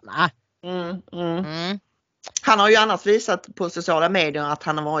invandrarväljarna. Han har ju annars visat på sociala medier att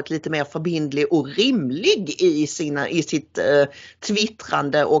han har varit lite mer förbindlig och rimlig i sitt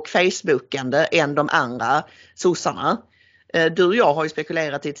twittrande och facebookande än de andra sossarna. Du och jag har ju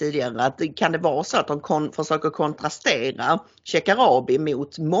spekulerat i tidigare att kan det vara så att de försöker kontrastera Shekarabi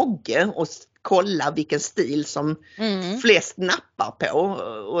mot Mogge och kolla vilken stil som flest nappar på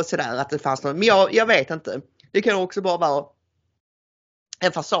och sådär, att det fanns något. Men jag vet inte. Det kan också bara vara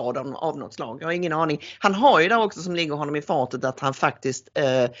en fasad av något slag. Jag har ingen aning. Han har ju där också som ligger honom i fatet att han faktiskt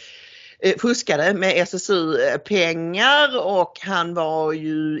fuskade med SSU-pengar, och han var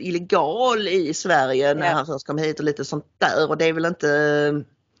ju illegal i Sverige när han först kom hit och lite sånt där. Och det är väl inte,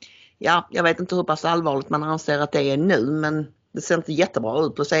 jag vet inte hur pass allvarligt man anser att det är nu, men det ser inte jättebra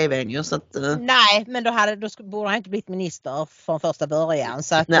ut på CV:n ju, så att, nej, men då borde han inte blivit minister från första början,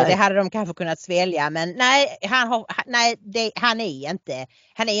 så att det hade de kanske kunnat svälja, men nej, han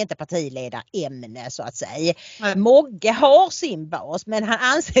är inte partiledarämne så att säga. Mogge har sin bas, men han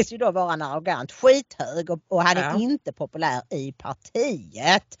anses ju då vara en arrogant skithög, och han är inte populär i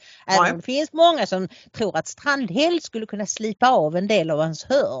partiet. Även det finns många som tror att Strandhäll skulle kunna slipa av en del av hans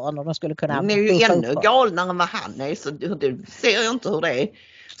hörn, och de skulle kunna... Han är ju ännu galnare än vad han är, så det ser jag inte hur det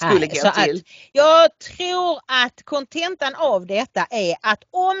skulle gå till. Jag tror att kontentan av detta är att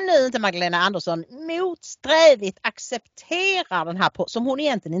om nu inte Magdalena Andersson motsträvigt accepterar den här som hon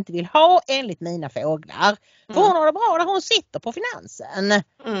egentligen inte vill ha enligt mina fåglar. För hon har det bra där hon sitter på finansen.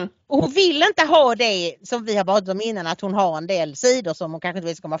 Och hon vill inte ha det som vi har pratat om innan, att hon har en del sidor som hon kanske inte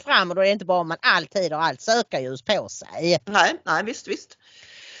vill komma fram, och då är det inte bara om man alltid har allt sökarljus på sig. Nej, visst.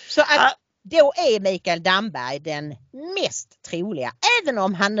 Så att då är Mikael Damberg den mest troliga, även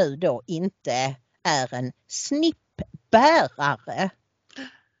om han nu då inte är en snippbärare.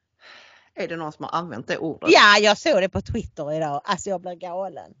 Är det någon som har använt det ordet? Ja, jag såg det på Twitter idag. Alltså jag blir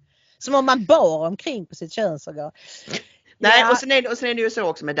galen. Som om man bar omkring på sitt könsorgan. Nej, och sen är det ju så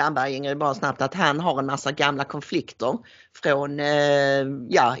också med Damberg, Ingrid, bara snabbt, att han har en massa gamla konflikter från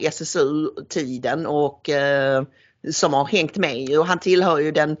SSU-tiden och som har hängt med, och han tillhör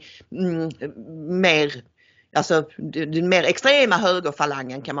ju den mer extrema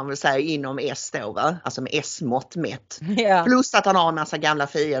högerfalangen kan man väl säga inom S då, va? Alltså med S-mått mätt. Ja. Plus att han har en massa gamla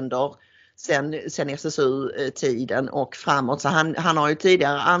fiender sen SSU-tiden och framåt. Så han har ju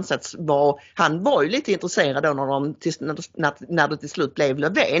tidigare ansetts han var ju lite intresserad då när det till slut blev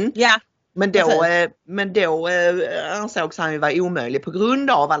Löfven. Ja. Men då ansågs han ju vara omöjlig på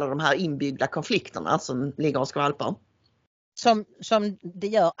grund av alla de här inbyggda konflikterna som ligger och skvalpar. Som det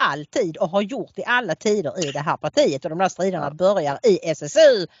gör alltid och har gjort i alla tider i det här partiet, och de där striderna börjar i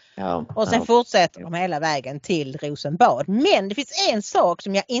SSU och sen fortsätter de hela vägen till Rosenbad. Men det finns en sak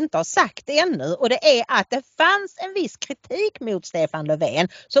som jag inte har sagt ännu, och det är att det fanns en viss kritik mot Stefan Löfven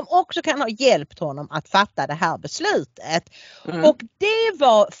som också kan ha hjälpt honom att fatta det här beslutet. Och det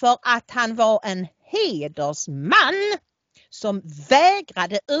var för att han var en hedersman som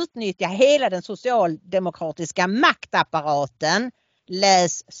vägrade utnyttja hela den socialdemokratiska maktapparaten,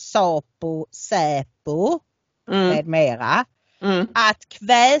 läs SAPO, SÄPO med mera, att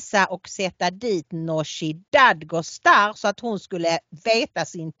kväsa och sätta dit Nooshi Dadgostar så att hon skulle veta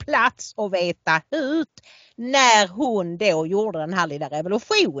sin plats och veta ut när hon då gjorde den här lilla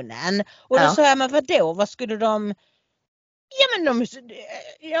revolutionen. Och då sa jag, men vadå, vad skulle de...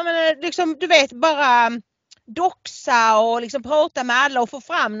 liksom, du vet, bara doxa och liksom prata med alla och få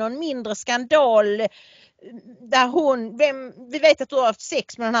fram någon mindre skandal där vi vet att du har haft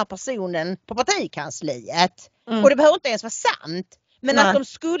sex med den här personen på partikansliet. Och det behöver inte ens vara sant. Men Nej. att de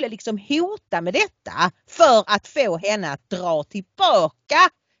skulle liksom hota med detta för att få henne att dra tillbaka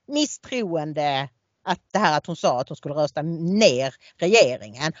misstroende, att det här att hon sa att hon skulle rösta ner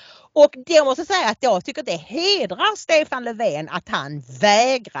regeringen. Och det måste jag säga att jag tycker det hedrar Stefan Löfven att han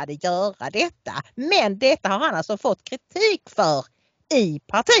vägrade göra detta. Men detta har han alltså fått kritik för i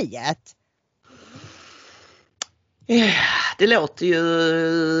partiet. Det låter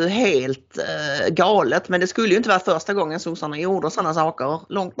ju helt galet, men det skulle ju inte vara första gången sossarna gjorde sådana saker,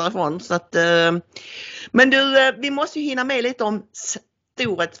 långt därifrån. Så att, men du, vi måste ju hinna med lite om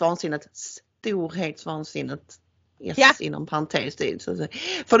storhetsvansinnet inom parentes.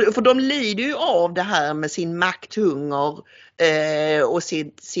 För de lider ju av det här med sin makthunger och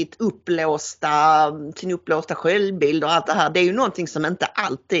sin uppblåsta självbild och allt det här. Det är ju någonting som inte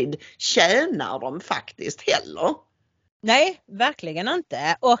alltid tjänar dem faktiskt heller. Nej, verkligen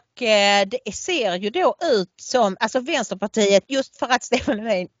inte. Och det ser ju då ut som, alltså Vänsterpartiet, just för att Stefan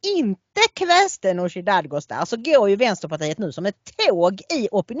Löfven inte kväste Nooshi Dadgostar, så går ju Vänsterpartiet nu som ett tåg i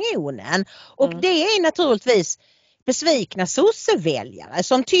opinionen. Och det är naturligtvis besvikna sosseväljare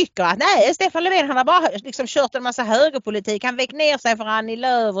som tycker att nej, Stefan Löfven han har bara liksom kört en massa högerpolitik, han väck ner sig för Annie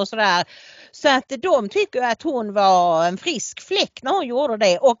Lööf och sådär. Så att de tycker att hon var en frisk fläck när hon gjorde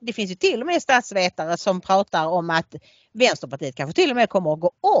det. Och det finns ju till och med statsvetare som pratar om att Vänsterpartiet kanske till och med kommer att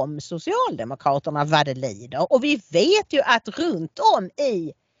gå om Socialdemokraterna vad det lider. Och vi vet ju att runt om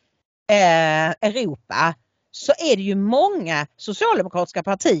i Europa så är det ju många socialdemokratiska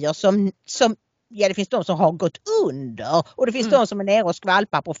partier som ja, det finns de som har gått under och det finns de som är nere och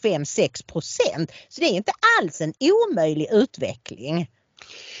skvalpar på 5-6%. Så det är inte alls en omöjlig utveckling.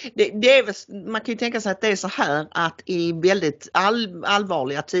 Det är väl, man kan ju tänka sig att det är så här att i väldigt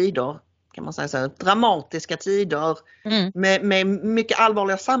allvarliga tider, kan man säga så, dramatiska tider med mycket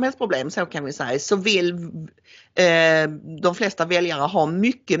allvarliga samhällsproblem, så kan vi säga, så vill de flesta väljare ha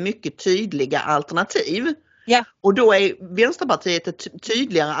mycket tydliga alternativ. Ja. Och då är Vänsterpartiet ett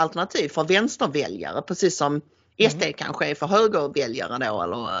tydligare alternativ för vänsterväljare, precis som SD kanske är för högerväljare då,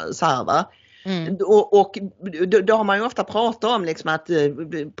 eller så här, va? Och då har man ju ofta pratat om liksom att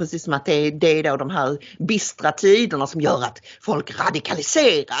precis som att det är då de här bistra tiderna som gör att folk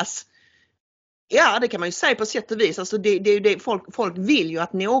radikaliseras. Ja, det kan man ju säga på sätt och vis. Alltså folk vill ju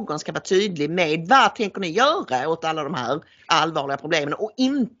att någon ska vara tydlig med vad tänker ni göra åt alla de här allvarliga problemen, och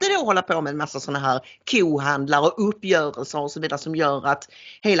inte då hålla på med en massa sådana här kohandlar och uppgörelser och så vidare som gör att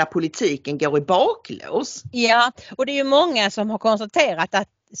hela politiken går i baklås. Ja, och det är ju många som har konstaterat att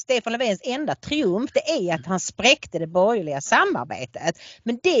Stefan Löfvens enda triumf, det är att han spräckte det borgerliga samarbetet.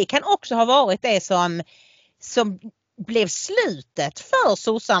 Men det kan också ha varit det som blev slutet för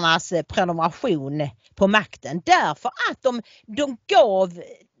sossarnas prenumeration på makten. Därför att de gav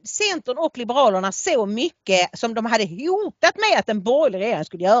Centern och Liberalerna så mycket som de hade hotat med att en borgerlig regering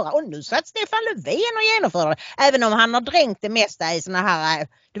skulle göra. Och nu satt Stefan Löfven och genomförde det. Även om han har dränkt det mesta i såna här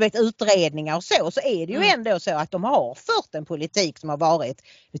utredningar och så är det ju ändå så att de har fört en politik som har varit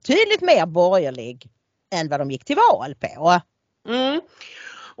betydligt mer borgerlig än vad de gick till val på.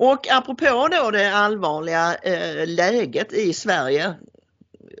 Och apropå då det allvarliga läget i Sverige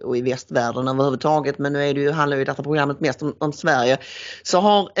och i västvärlden överhuvudtaget, men nu handlar ju detta programmet mest om Sverige, så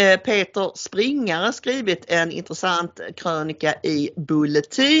har Peter Springare skrivit en intressant krönika i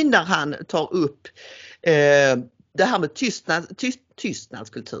Bulletin där han tar upp det här med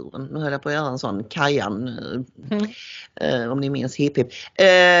tystnadskulturen. Nu höll jag på att göra en sån Kajan, om ni minns hipp.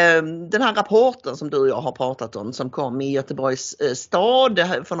 Den här rapporten som du och jag har pratat om, som kom i Göteborgs stad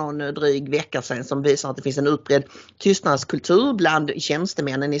för någon dryg vecka sedan, som visar att det finns en utbredd tystnadskultur bland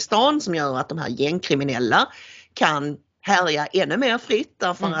tjänstemännen i stan som gör att de här gängkriminella kan härja ännu mer fritt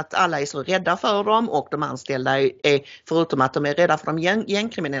därför att alla är så rädda för dem, och de anställda är, förutom att de är rädda för de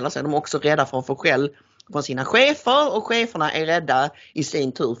gängkriminella, så är de också rädda för att få skäll från sina chefer, och cheferna är rädda i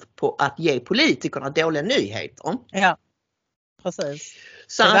sin tur på att ge politikerna dåliga nyheter. Ja, precis.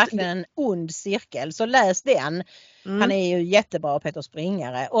 Så det är att, verkligen en ond cirkel, så läs den. Han är ju jättebra, Peter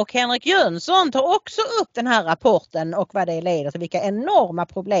Springare. Och Henrik Jönsson tar också upp den här rapporten och vad det leder till, vilka enorma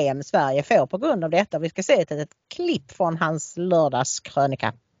problem Sverige får på grund av detta. Vi ska se ett klipp från hans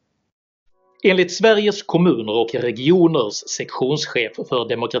lördagskrönika. Enligt Sveriges kommuner och regioners sektionschef för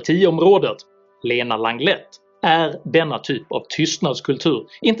demokratiområdet, Lena Langlett, är denna typ av tystnadskultur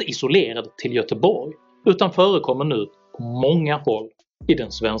inte isolerad till Göteborg utan förekommer nu på många håll i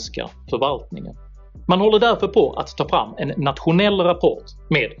den svenska förvaltningen. Man håller därför på att ta fram en nationell rapport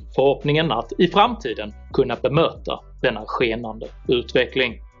med förhoppningen att i framtiden kunna bemöta denna skenande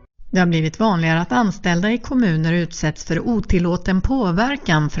utveckling. Det har blivit vanligare att anställda i kommuner utsätts för otillåten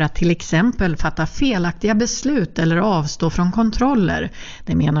påverkan för att till exempel fatta felaktiga beslut eller avstå från kontroller.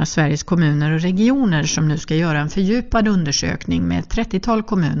 Det menar Sveriges kommuner och regioner som nu ska göra en fördjupad undersökning med ett 30-tal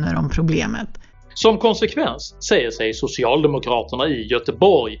kommuner om problemet. Som konsekvens säger sig Socialdemokraterna i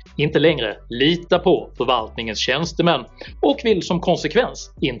Göteborg inte längre lita på förvaltningens tjänstemän och vill som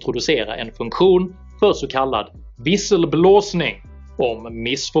konsekvens introducera en funktion för så kallad visselblåsning om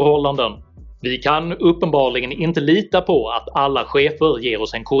missförhållanden. Vi kan uppenbarligen inte lita på att alla chefer ger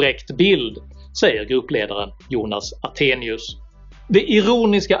oss en korrekt bild, säger gruppledaren Jonas Attenius. Det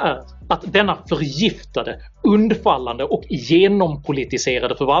ironiska är att denna förgiftade, undfallande och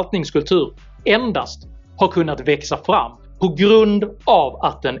genompolitiserade förvaltningskultur endast har kunnat växa fram på grund av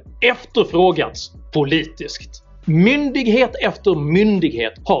att den efterfrågats politiskt. Myndighet efter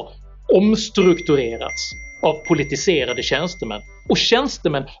myndighet har omstrukturerats av politiserade tjänstemän och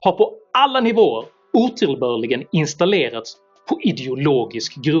tjänstemän har på alla nivåer otillbörligen installerats på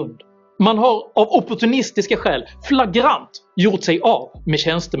ideologisk grund. Man har av opportunistiska skäl flagrant gjort sig av med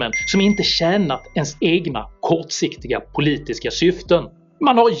tjänstemän som inte tjänat ens egna kortsiktiga politiska syften.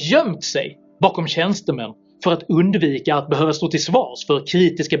 Man har gömt sig bakom tjänstemän för att undvika att behöva stå till svars för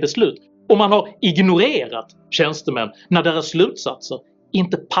kritiska beslut, och man har ignorerat tjänstemän när deras slutsatser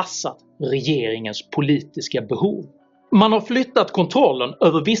inte passat regeringens politiska behov. Man har flyttat kontrollen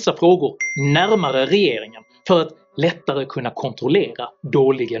över vissa frågor närmare regeringen för att lättare kunna kontrollera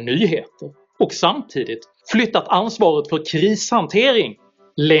dåliga nyheter, och samtidigt flyttat ansvaret för krishantering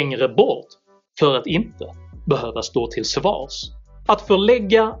längre bort för att inte behöva stå till svars. Att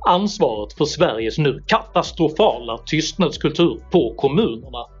förlägga ansvaret för Sveriges nu katastrofala tystnadskultur på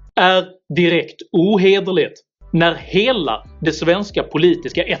kommunerna är direkt ohederligt när hela det svenska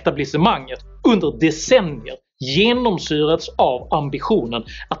politiska etablissemanget under decennier genomsyrats av ambitionen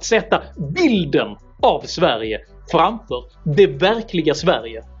att sätta bilden av Sverige framför det verkliga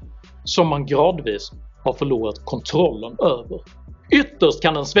Sverige som man gradvis har förlorat kontrollen över. Ytterst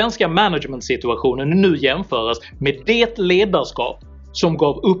kan den svenska managementsituationen nu jämföras med det ledarskap som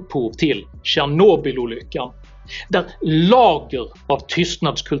gav upphov till Tjernobylolyckan, där lager av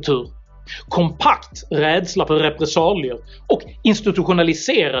tystnadskultur, kompakt rädsla för repressalier och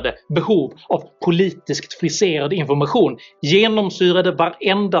institutionaliserade behov av politiskt friserad information genomsyrade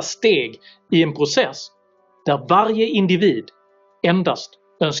varenda steg i en process där varje individ endast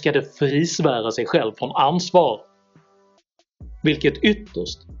önskade frisvära sig själv från ansvar, vilket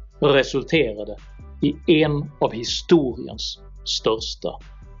ytterst resulterade i en av historiens största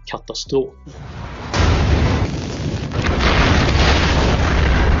katastrofer.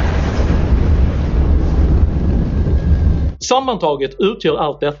 Sammantaget utgör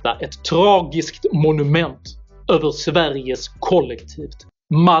allt detta ett tragiskt monument över Sveriges kollektivt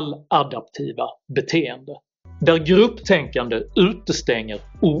maladaptiva beteende, där grupptänkande utestänger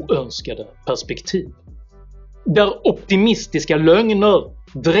oönskade perspektiv, där optimistiska lögner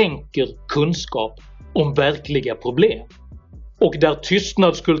dränker kunskap om verkliga problem och där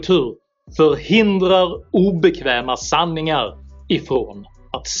tystnadskultur förhindrar obekväma sanningar ifrån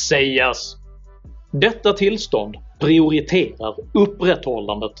att sägas. Detta tillstånd prioriterar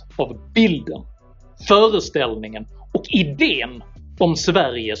upprätthållandet av bilden, föreställningen och idén om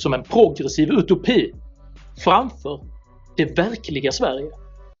Sverige som en progressiv utopi framför det verkliga Sverige,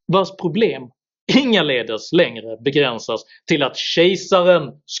 vars problem ingaledes längre begränsas till att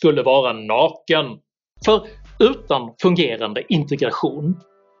kejsaren skulle vara naken. För utan fungerande integration,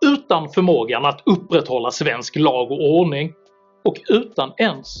 utan förmågan att upprätthålla svensk lag och ordning och utan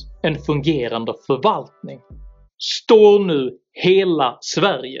ens en fungerande förvaltning står nu hela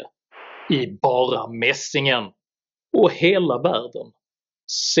Sverige i bara mässingen, och hela världen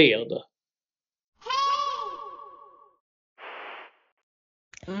ser det.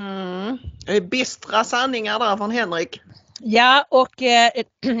 Bistra sanningar där från Henrik. Ja, och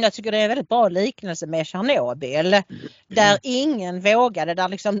jag tycker det är en väldigt bra liknelse med Tjernobyl, där ingen vågade, där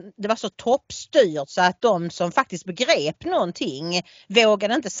liksom, det var så toppstyrt så att de som faktiskt begrep någonting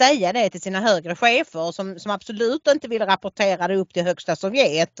vågade inte säga det till sina högre chefer som absolut inte ville rapportera det upp till högsta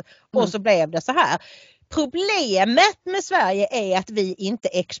Sovjet, och så blev det så här. Problemet med Sverige är att vi inte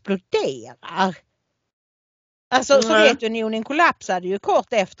exploderar. Alltså Sovjetunionen kollapsade ju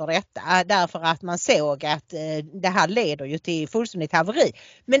kort efter detta därför att man såg att det här leder ju till fullständigt haveri.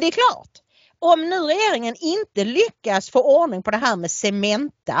 Men det är klart, om nu regeringen inte lyckas få ordning på det här med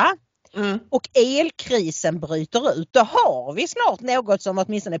Cementa och elkrisen bryter ut, då har vi snart något som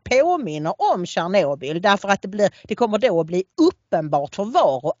åtminstone påminner om Tjernobyl, därför att det kommer då att bli uppenbart för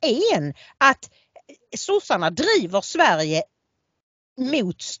var och en att sossarna driver Sverige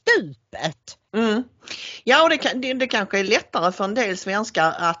mot stupet. Ja, och det kanske är lättare för en del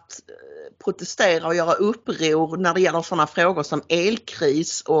svenskar att protestera och göra uppror när det gäller sådana frågor som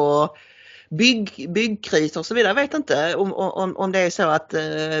elkris och byggkris och så vidare. Jag vet inte om det är så att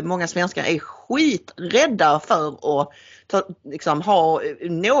många svenskar är skiträdda för att liksom, ha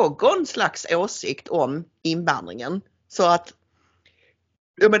någon slags åsikt om invandringen. Så att,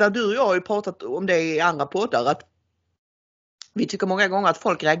 jag menar, du och jag har ju pratat om det i andra poddar, att vi tycker många gånger att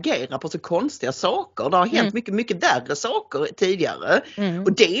folk reagerar på så konstiga saker. Det har hänt mycket värre saker tidigare.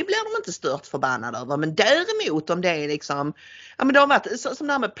 Och det blir de inte stört förbannade över. Men däremot om det är liksom, ja men det har varit som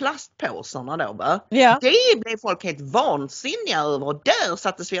det här med plastpåsarna då, va? Ja. Det blev folk helt vansinniga över, och där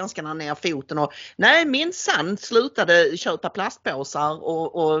satte svenskarna ner foten och nej, minsann slutade köpa plastpåsar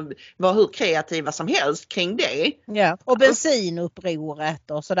och var hur kreativa som helst kring det. Ja, och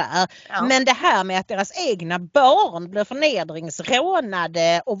bensinupproret och sådär. Ja. Men det här med att deras egna barn blir förnedringsrånade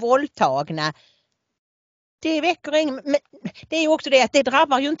och våldtagna, det väcker ingen, men det är ju också det att det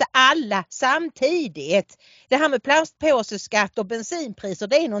drabbar ju inte alla samtidigt. Det här med plastpåseskatt och bensinpriser,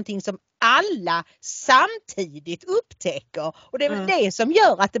 det är någonting som alla samtidigt upptäcker. Och det är väl det som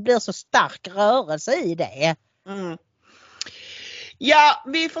gör att det blir så stark rörelse i det. Ja,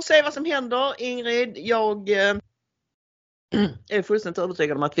 vi får se vad som händer, Ingrid. Jag är fullständigt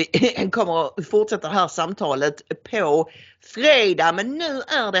övertygad om att vi kommer att fortsätta det här samtalet på fredag. Men nu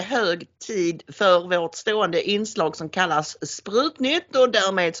är det hög tid för vårt stående inslag som kallas Sprutnytt, och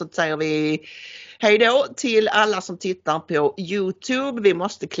därmed så säger vi hej då till alla som tittar på YouTube. Vi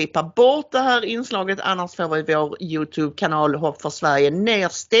måste klippa bort det här inslaget, annars får vi vår YouTube-kanal Hopp för Sverige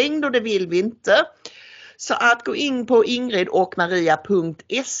nedstängd, och det vill vi inte. Så att gå in på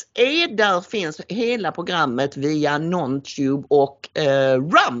ingridogmaria.se, där finns hela programmet via NonTube och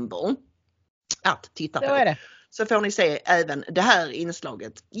Rumble att titta på. Så är det. Så får ni se även det här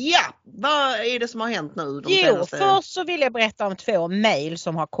inslaget. Ja, vad är det som har hänt nu? Först så vill jag berätta om 2 mejl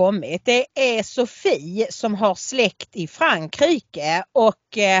som har kommit. Det är Sofie som har släkt i Frankrike,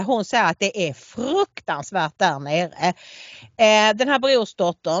 och hon säger att det är fruktansvärt där nere. Den här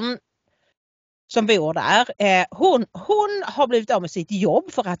brorsdottern som bor där, hon har blivit av med sitt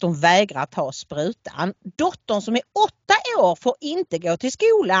jobb för att hon vägrar ta sprutan. Dottern som är 8 år får inte gå till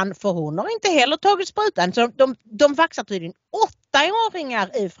skolan för hon har inte heller tagit sprutan. Så de vaxar tydligen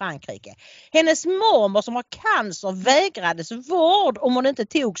 8-åringar i Frankrike. Hennes mormor som har cancer vägrades vård om hon inte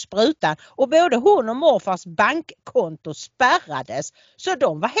tog sprutan, och både hon och morfars bankkonto spärrades. Så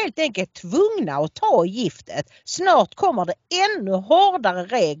de var helt enkelt tvungna att ta giftet. Snart kommer det ännu hårdare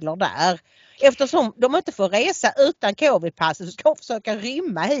regler där. Eftersom de inte får resa utan covid-pass, så ska de försöka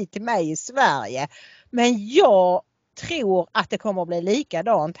rymma hit till mig i Sverige. Men jag tror att det kommer att bli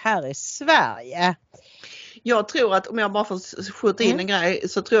likadant här i Sverige. Jag tror att, om jag bara får skjuta in en grej,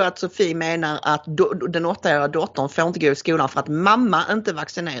 så tror jag att Sofie menar att den 8-åriga dottern får inte gå i skolan för att mamma inte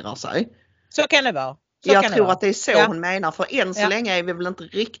vaccinerar sig. Så kan det vara. Jag tror att det är så hon menar, för än så länge är vi väl inte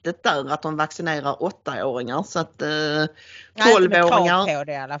riktigt där att de vaccinerar 8-åringar, så att 12-åringar på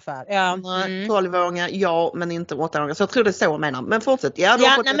det i alla fall. 12-åringar, ja, men inte 8-åringar, så jag tror det är så hon menar, men fortsätt. Men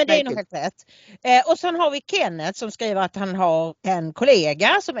det är nog helt rätt. Och sen har vi Kenneth som skriver att han har en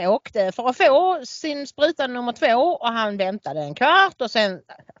kollega som åkte för att få sin spruta nummer 2, och han väntade en kvart, och sen,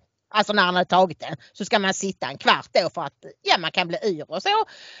 alltså när han hade tagit den, så ska man sitta en kvart då för att man kan bli yr och så.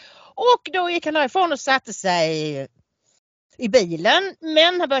 Och då gick han därifrån och satte sig i bilen,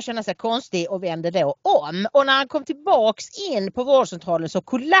 men han började känna sig konstig och vände då om. Och när han kom tillbaks in på vårdcentralen så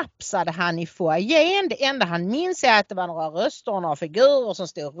kollapsade han i foajén. Det enda han minns är att det var några röster och några figurer som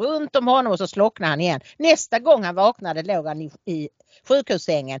stod runt om honom, och så slocknade han igen. Nästa gång han vaknade låg han i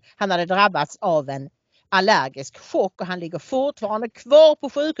sjukhussängen. Han hade drabbats av en allergisk chock och han ligger fortfarande kvar på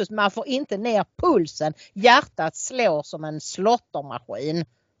sjukhus. Man får inte ner pulsen. Hjärtat slår som en slottermaskin.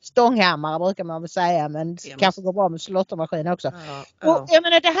 Stånghammare brukar man väl säga, men det kanske går bra med slottermaskin också. Och jag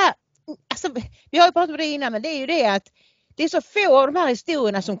menar det här, alltså, vi har ju pratat om det innan, men det är ju det att det är så få av de här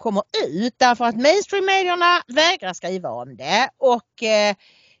historierna som kommer ut därför att mainstream-medierna vägrar skriva om det, och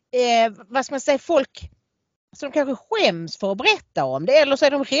vad ska man säga, folk som kanske skäms för att berätta om det, eller så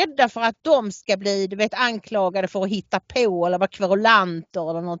är de rädda för att de ska bli anklagade för att hitta på eller vara kverulanter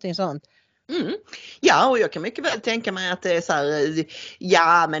eller någonting sånt. Ja, och jag kan mycket väl tänka mig att det är så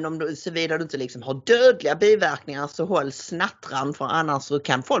här, men om du, såvida du inte liksom har dödliga biverkningar, så håll snattran, för annars så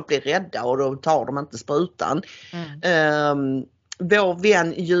kan folk bli rädda och då tar de inte sprutan. Vår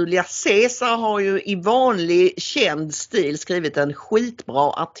vän Julia Caesar har ju i vanlig känd stil skrivit en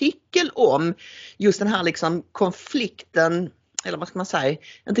skitbra artikel om just den här liksom konflikten eller vad ska man säga,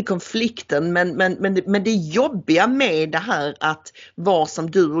 inte konflikten, men det jobbiga med det här att vara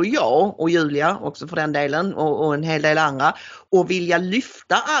som du och jag och Julia också för den delen och en hel del andra och vilja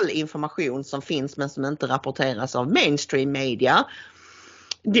lyfta all information som finns men som inte rapporteras av mainstream media.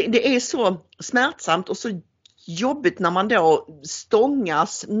 Det är så smärtsamt och så jobbigt när man då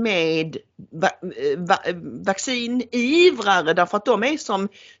stångas med vaccinivrare därför att de är som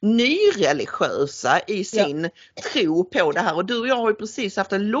nyreligiösa i sin tro på det här. Och du och jag har ju precis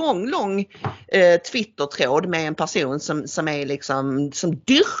haft en lång Twitter-tråd med en person som är liksom, som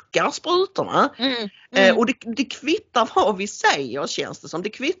dyrkar sprutorna. Och det kvittar vad vi säger, känns det som. Det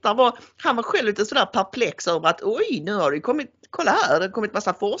kvittar vad, han var själv lite sådär perplex över att oj, nu har det kommit, kolla här, det har kommit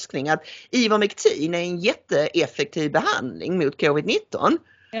massa forskning att ivermectin är en jätteeffektiv behandling mot covid-19.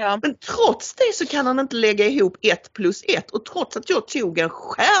 Ja. Men trots det så kan han inte lägga ihop 1 + 1 och trots att jag tog en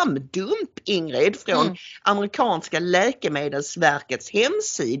skärmdump, Ingrid, från amerikanska läkemedelsverkets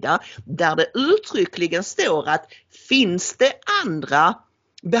hemsida där det uttryckligen står att finns det andra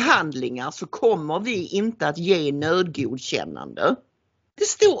behandlingar så kommer vi inte att ge nödgodkännande. Det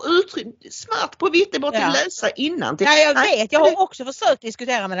står uttryck svart på vitt, det är bara att läsa innan. Ja, jag vet. Jag har också försökt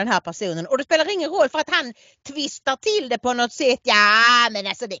diskutera med den här personen och det spelar ingen roll för att han twistar till det på något sätt. Ja, men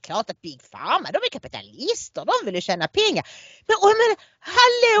alltså det är klart att Big Pharma, de är kapitalister, de vill ju tjäna pengar. Men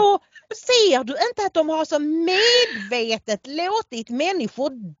hallå, ser du inte att de har så medvetet låtit människor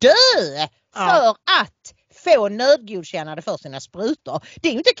dö för att få nödgodkännande för sina sprutor? Det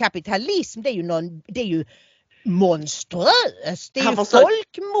är ju inte kapitalism, det är ju monströst. Det är ju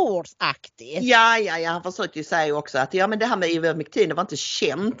folkmordsaktigt. Ja, han försökte ju säga också att men det här med ivermectin, det var inte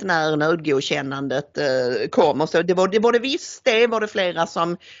känt när nödgodkännandet kom. Och så det var det visst, det var det flera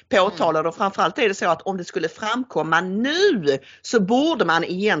som påtalade och framförallt är det så att om det skulle framkomma nu så borde man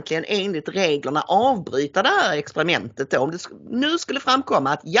egentligen enligt reglerna avbryta det här experimentet då. Om det nu skulle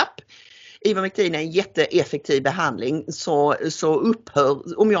framkomma att ivermectin är en jätteeffektiv behandling så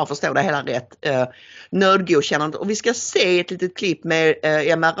upphör, om jag förstår det hela rätt, nödgodkännande. Och vi ska se ett litet klipp med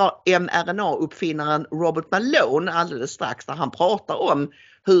mRNA-uppfinnaren Robert Malone alldeles strax där han pratar om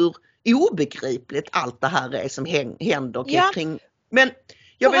hur obegripligt allt det här är som händer kring. Men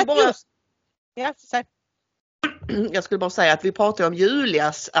jag vill bara... Jag skulle bara säga att vi pratar om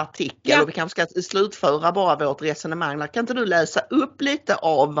Julias artikel och vi kanske ska slutföra bara vårt resonemang. Kan inte du läsa upp lite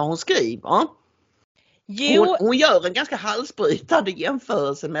av vad hon skriver? Hon gör en ganska halsbrytande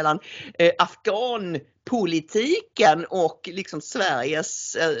jämförelse mellan afghanpolitiken och liksom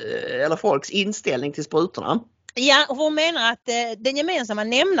Sveriges eller folks inställning till sprutorna. Ja, och hon menar att den gemensamma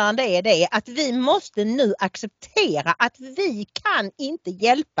nämnaren är det att vi måste nu acceptera att vi kan inte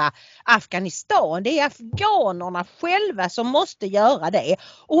hjälpa Afghanistan. Det är afghanerna själva som måste göra det.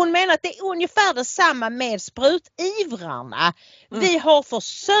 Och hon menar att det är ungefär detsamma med sprutivrarna. Vi har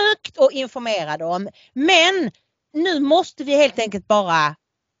försökt att informera dem, men nu måste vi helt enkelt bara,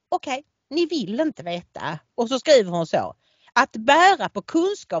 okej, ni vill inte veta. Och så skriver hon så. Att bära på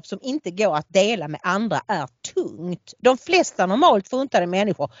kunskap som inte går att dela med andra är tungt. De flesta normalt funtade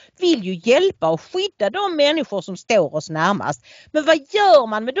människor vill ju hjälpa och skydda de människor som står oss närmast. Men vad gör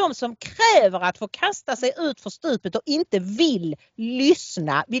man med de som kräver att få kasta sig ut för stupet och inte vill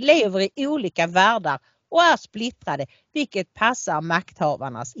lyssna? Vi lever i olika världar och är splittrade, vilket passar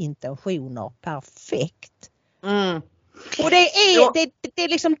makthavarnas intentioner perfekt. Och det är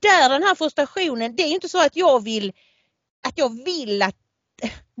liksom där den här frustrationen, det är inte så att jag vill att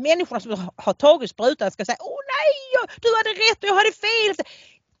människorna som har tagit sprutan ska säga nej, du hade rätt och jag hade fel.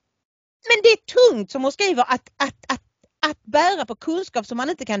 Men det är tungt som hon skriver att bära på kunskap som man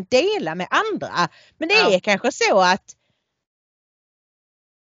inte kan dela med andra. Men det är kanske så att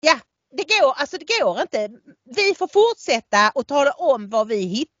det går inte. Vi får fortsätta och tala om vad vi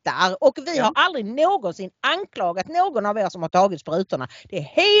hittar och vi har aldrig någonsin anklagat någon av er som har tagit sprutorna. Det är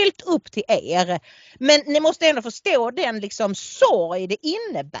helt upp till er. Men ni måste ändå förstå den liksom sorg det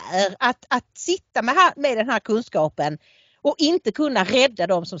innebär att sitta med den här kunskapen och inte kunna rädda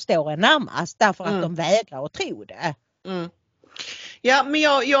de som står er närmast därför att de vägrar att tro det. Ja, men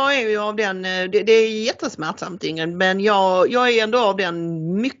jag är ju av den, det är jättesmärtsamt Ingrid, men jag är ändå av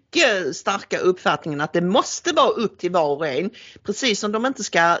den mycket starka uppfattningen att det måste vara upp till var och en. Precis som de inte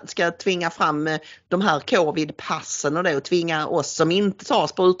ska tvinga fram de här covid-passen och det och tvinga oss som inte tar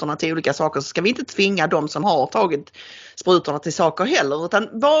sprutorna till olika saker, så ska vi inte tvinga de som har tagit sprutorna till saker heller. Utan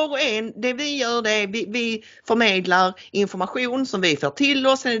var och en, det vi gör det, vi förmedlar information som vi får till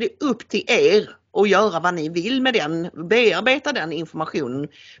oss, sen är det upp till er och göra vad ni vill med den, bearbeta den informationen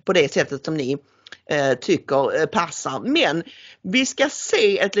på det sättet som ni tycker passar. Men vi ska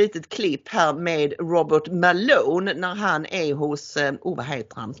se ett litet klipp här med Robert Malone när han är hos, vad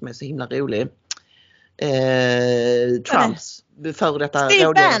heter han som är så himla rolig? Trumps före detta Steve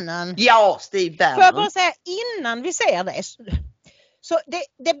rådgivare. Bannon. Ja, Steve Bannon. Får jag bara säga innan vi ser det. Så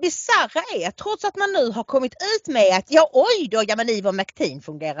det bizarra är att trots att man nu har kommit ut med att men Ivar McTean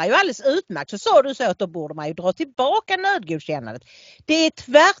fungerar ju alldeles utmärkt, så sa du så att då borde man ju dra tillbaka nödgodkännandet. Det är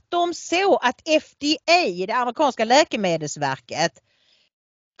tvärtom så att FDA, det amerikanska läkemedelsverket,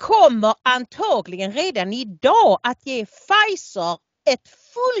 kommer antagligen redan idag att ge Pfizer ett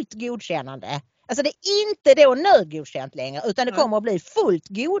fullt godkännande. Alltså det är inte då nödgodkänt längre, utan det kommer att bli fullt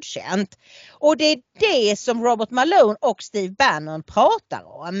godkänt. Och det är det som Robert Malone och Steve Bannon pratar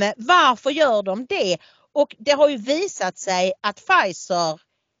om. Varför gör de det? Och det har ju visat sig att Pfizer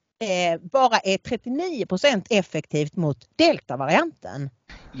bara är 39% effektivt mot deltavarianten.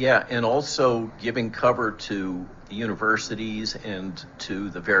 Yeah, and also giving cover to the universities and to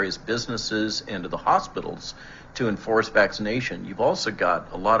the various businesses and to the hospitals to enforce vaccination. You've also got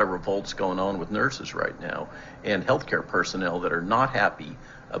a lot of revolts going on with nurses right now and healthcare personnel that are not happy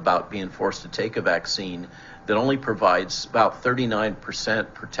about being forced to take a vaccine that only provides about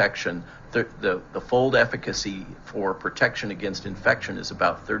 39% protection. The fold efficacy for protection against infection is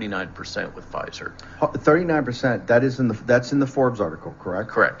about 39% with Pfizer. 39%, that's in the Forbes article, correct?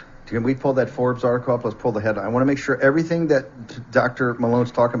 Correct. Can we pull that Forbes article up? Let's pull the headline. I want to make sure everything that Dr.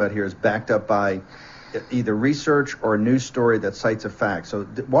 Malone's talking about here is backed up by either research or a news story that cites a fact. So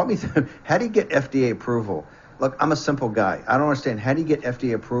walk me through, how do you get FDA approval? Look, I'm a simple guy. I don't understand. How do you get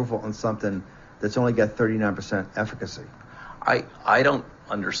FDA approval on something that's only got 39% efficacy? I don't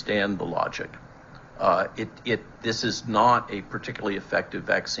understand the logic. This is not a particularly effective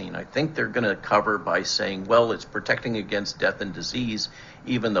vaccine. I think they're going to cover by saying, well, it's protecting against death and disease,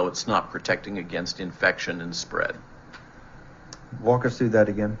 even though it's not protecting against infection and spread. Walk us through that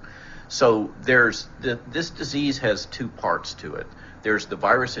again. So this disease has two parts to it. There's the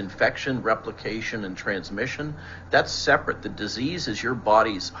virus infection, replication, and transmission. That's separate. The disease is your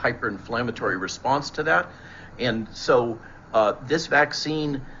body's hyperinflammatory response to that. And so this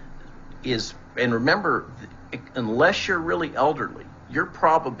vaccine is, and remember, unless you're really elderly, your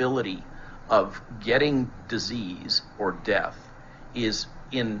probability of getting disease or death is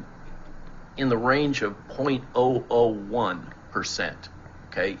in the range of 0.001%.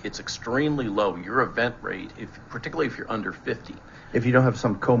 Okay, it's extremely low. Your event rate, particularly if you're under 50. If you don't have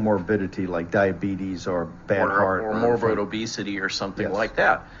some comorbidity like diabetes or bad heart. Or morbid obesity or something like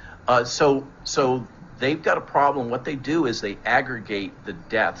that. So they've got a problem. What they do is they aggregate the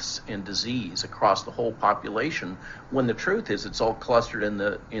deaths and disease across the whole population, when the truth is it's all clustered in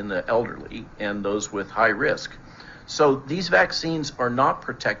the elderly and those with high risk. So these vaccines are not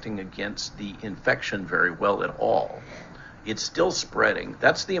protecting against the infection very well at all. It's still spreading.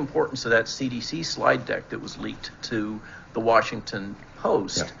 That's the importance of that CDC slide deck that was leaked to the Washington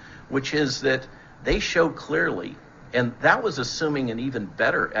Post, which is that they show clearly, and that was assuming an even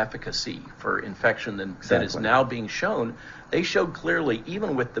better efficacy for infection than that is now being shown. They showed clearly,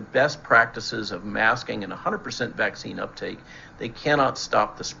 even with the best practices of masking and 100% vaccine uptake, they cannot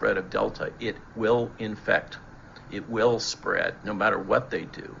stop the spread of Delta. It will infect. It will spread no matter what they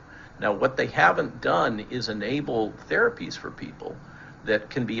do. Now, what they haven't done is enable therapies for people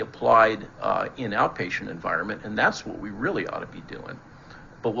that can be applied in outpatient environment, and that's what we really ought to be doing.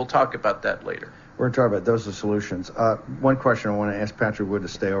 But we'll talk about that later. We're going to talk about those are solutions. One question I want to ask Patrick Wood to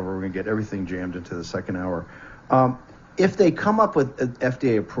stay over. We're going to get everything jammed into the second hour. If they come up with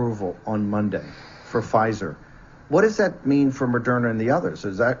FDA approval on Monday for Pfizer, what does that mean for Moderna and the others?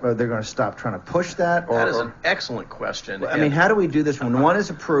 Are they going to stop trying to push that? That is an excellent question. I mean, how do we do this when one is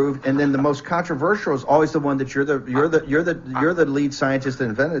approved, and then the most controversial is always the one that you're the lead scientist that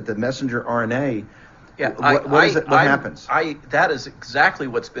invented the messenger RNA? Yeah, what happens? That is exactly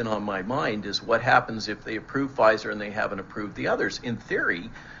what's been on my mind, is what happens if they approve Pfizer and they haven't approved the others. In theory,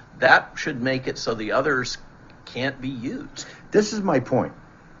 that should make it so the others can't be used. This is my point.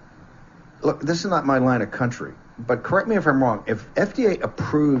 Look, this is not my line of country, but correct me if I'm wrong. If FDA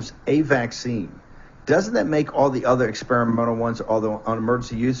approves a vaccine, doesn't that make all the other experimental ones, although on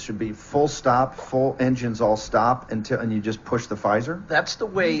emergency use, should be full stop, full engines all stop and you just push the Pfizer? That's the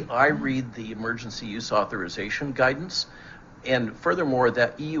way I read the emergency use authorization guidance. And furthermore,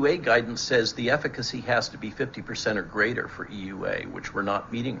 that EUA guidance says the efficacy has to be 50% or greater for EUA, which we're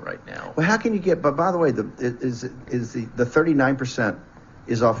not meeting right now. Well, how can you get? But by the way, the 39%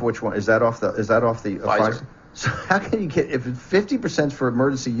 is off which one? Is that off the Pfizer? So how can you get, if 50% for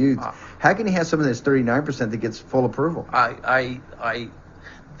emergency use, how can you have something that's 39% that gets full approval?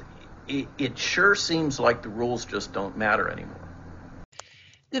 it sure seems like the rules just don't matter anymore.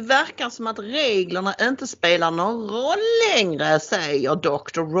 Det verkar som att reglerna inte spelar någon roll längre, säger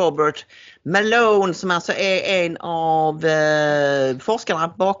Dr. Robert Malone, som alltså är en av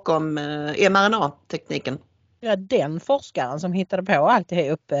forskarna bakom mRNA-tekniken. Ja, den forskaren som hittade på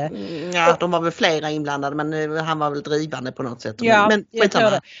alltihop. Ja, de var väl flera inblandade, men han var väl drivande på något sätt. Ja, men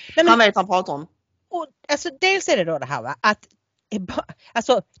han vet vad han pratar om. Och, alltså, dels är det då det här, va, att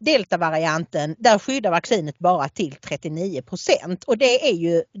alltså deltavarianten, där skyddar vaccinet bara till 39%, och det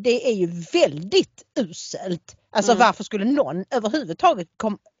är ju väldigt uselt. Alltså varför skulle någon överhuvudtaget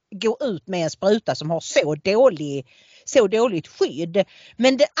gå ut med en spruta som har så dåligt skydd?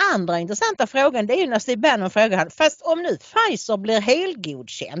 Men det andra intressanta frågan, det är ju när Steve Bannon frågar, fast om nu Pfizer blir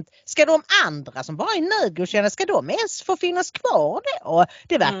helgodkänt, ska de andra som bara är nödgodkända, ska de ens få finnas kvar då?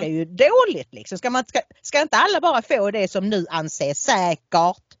 Det verkar ju dåligt liksom. Ska inte alla bara få det som nu anses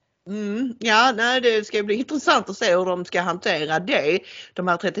säkert? Ja, nej, det ska bli intressant att se hur de ska hantera det. De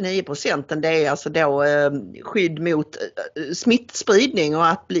här 39%, det är alltså då skydd mot smittspridning och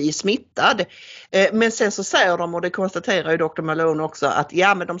att bli smittad. Men sen så säger de, och det konstaterar ju Dr. Malone också, att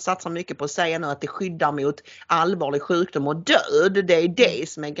ja, men de satsar mycket på att säga nu att det skyddar mot allvarlig sjukdom och död. Det är det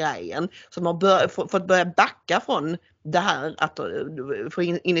som är grejen. Så de har fått börja backa från det här, att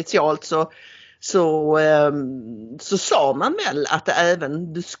för initialt så sa man väl att det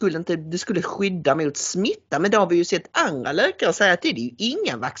även det skulle skydda mot smitta, men då har vi ju sett andra läkare säga att det är ju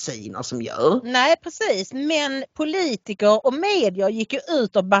inga vacciner som gör. Nej, precis, men politiker och medier gick ju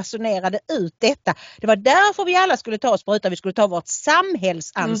ut och basunerade ut detta. Det var därför vi alla skulle ta spruta, vi skulle ta vårt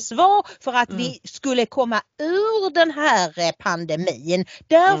samhällsansvar för att vi skulle komma ur den här pandemin.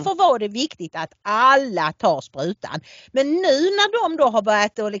 Därför var det viktigt att alla tar sprutan. Men nu när de då har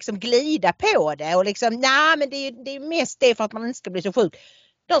börjat att liksom glida på det och liksom, nej, men det är mest det för att man inte ska bli så sjuk.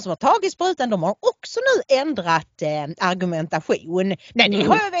 De som har tagit sprutan, de har också nu ändrat argumentation. Nej, det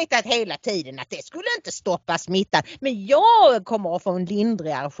har jag vetat hela tiden, att det skulle inte stoppa smittan. Men jag kommer att få en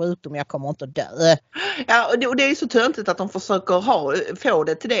lindrigare sjukdom, jag kommer inte att dö. Ja, och det är så töntigt att de försöker få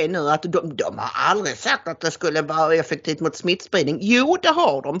det till det nu, att de har aldrig sagt att det skulle vara effektivt mot smittspridning. Jo, det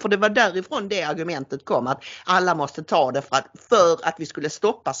har de, för det var därifrån det argumentet kom, att alla måste ta det för att vi skulle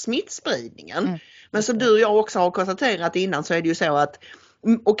stoppa smittspridningen. Men som du och jag också har konstaterat innan, så är det ju så att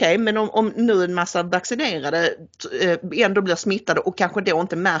okej, men om nu en massa vaccinerade ändå blir smittade och kanske då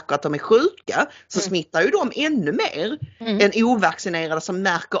inte märker att de är sjuka, så smittar ju de ännu mer än ovaccinerade som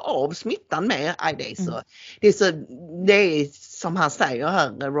märker av smittan mer. Aj, det är som han säger här,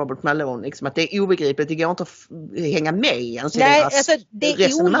 Robert Malone, liksom, att det är obegripligt, det går inte att hänga med ens i deras alltså, det är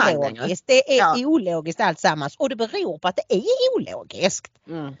resonemang. Ologiskt. Det är ologiskt alltsammans, och det beror på att det är ologiskt.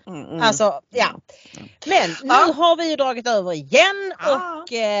 Alltså, ja. Men nu har vi ju dragit över igen och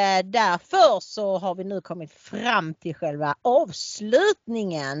därför så har vi nu kommit fram till själva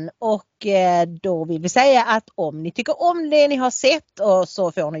avslutningen, och då vill vi säga att om ni tycker om det ni har sett, och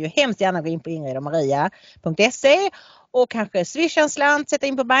så får ni ju hemskt gärna gå in på ingridomaria.se och kanske swisha en slant, sätta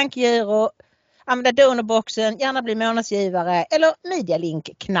in på bankgiro, använda donorboxen, gärna bli månadsgivare eller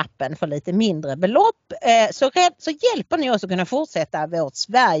medialink-knappen för lite mindre belopp. Så hjälper ni oss att kunna fortsätta vårt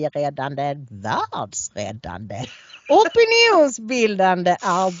Sverigeräddande, världsräddande, opinionsbildande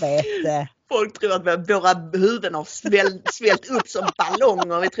arbete. Folk tror att våra huvuden har svällt upp som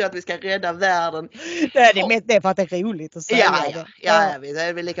ballonger. Vi tror att vi ska rädda världen. Det är för att det är roligt att säga det. Ja, det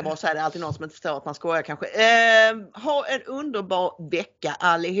är väl lika bra att säga det. Det är alltid någon som inte förstår att man skojar kanske. Ha en underbar vecka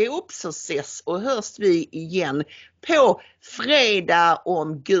allihop, så ses och hörs vi igen på fredag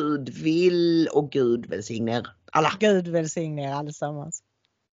om Gud vill, och Gud välsigner alla. Gud välsigner allesammans.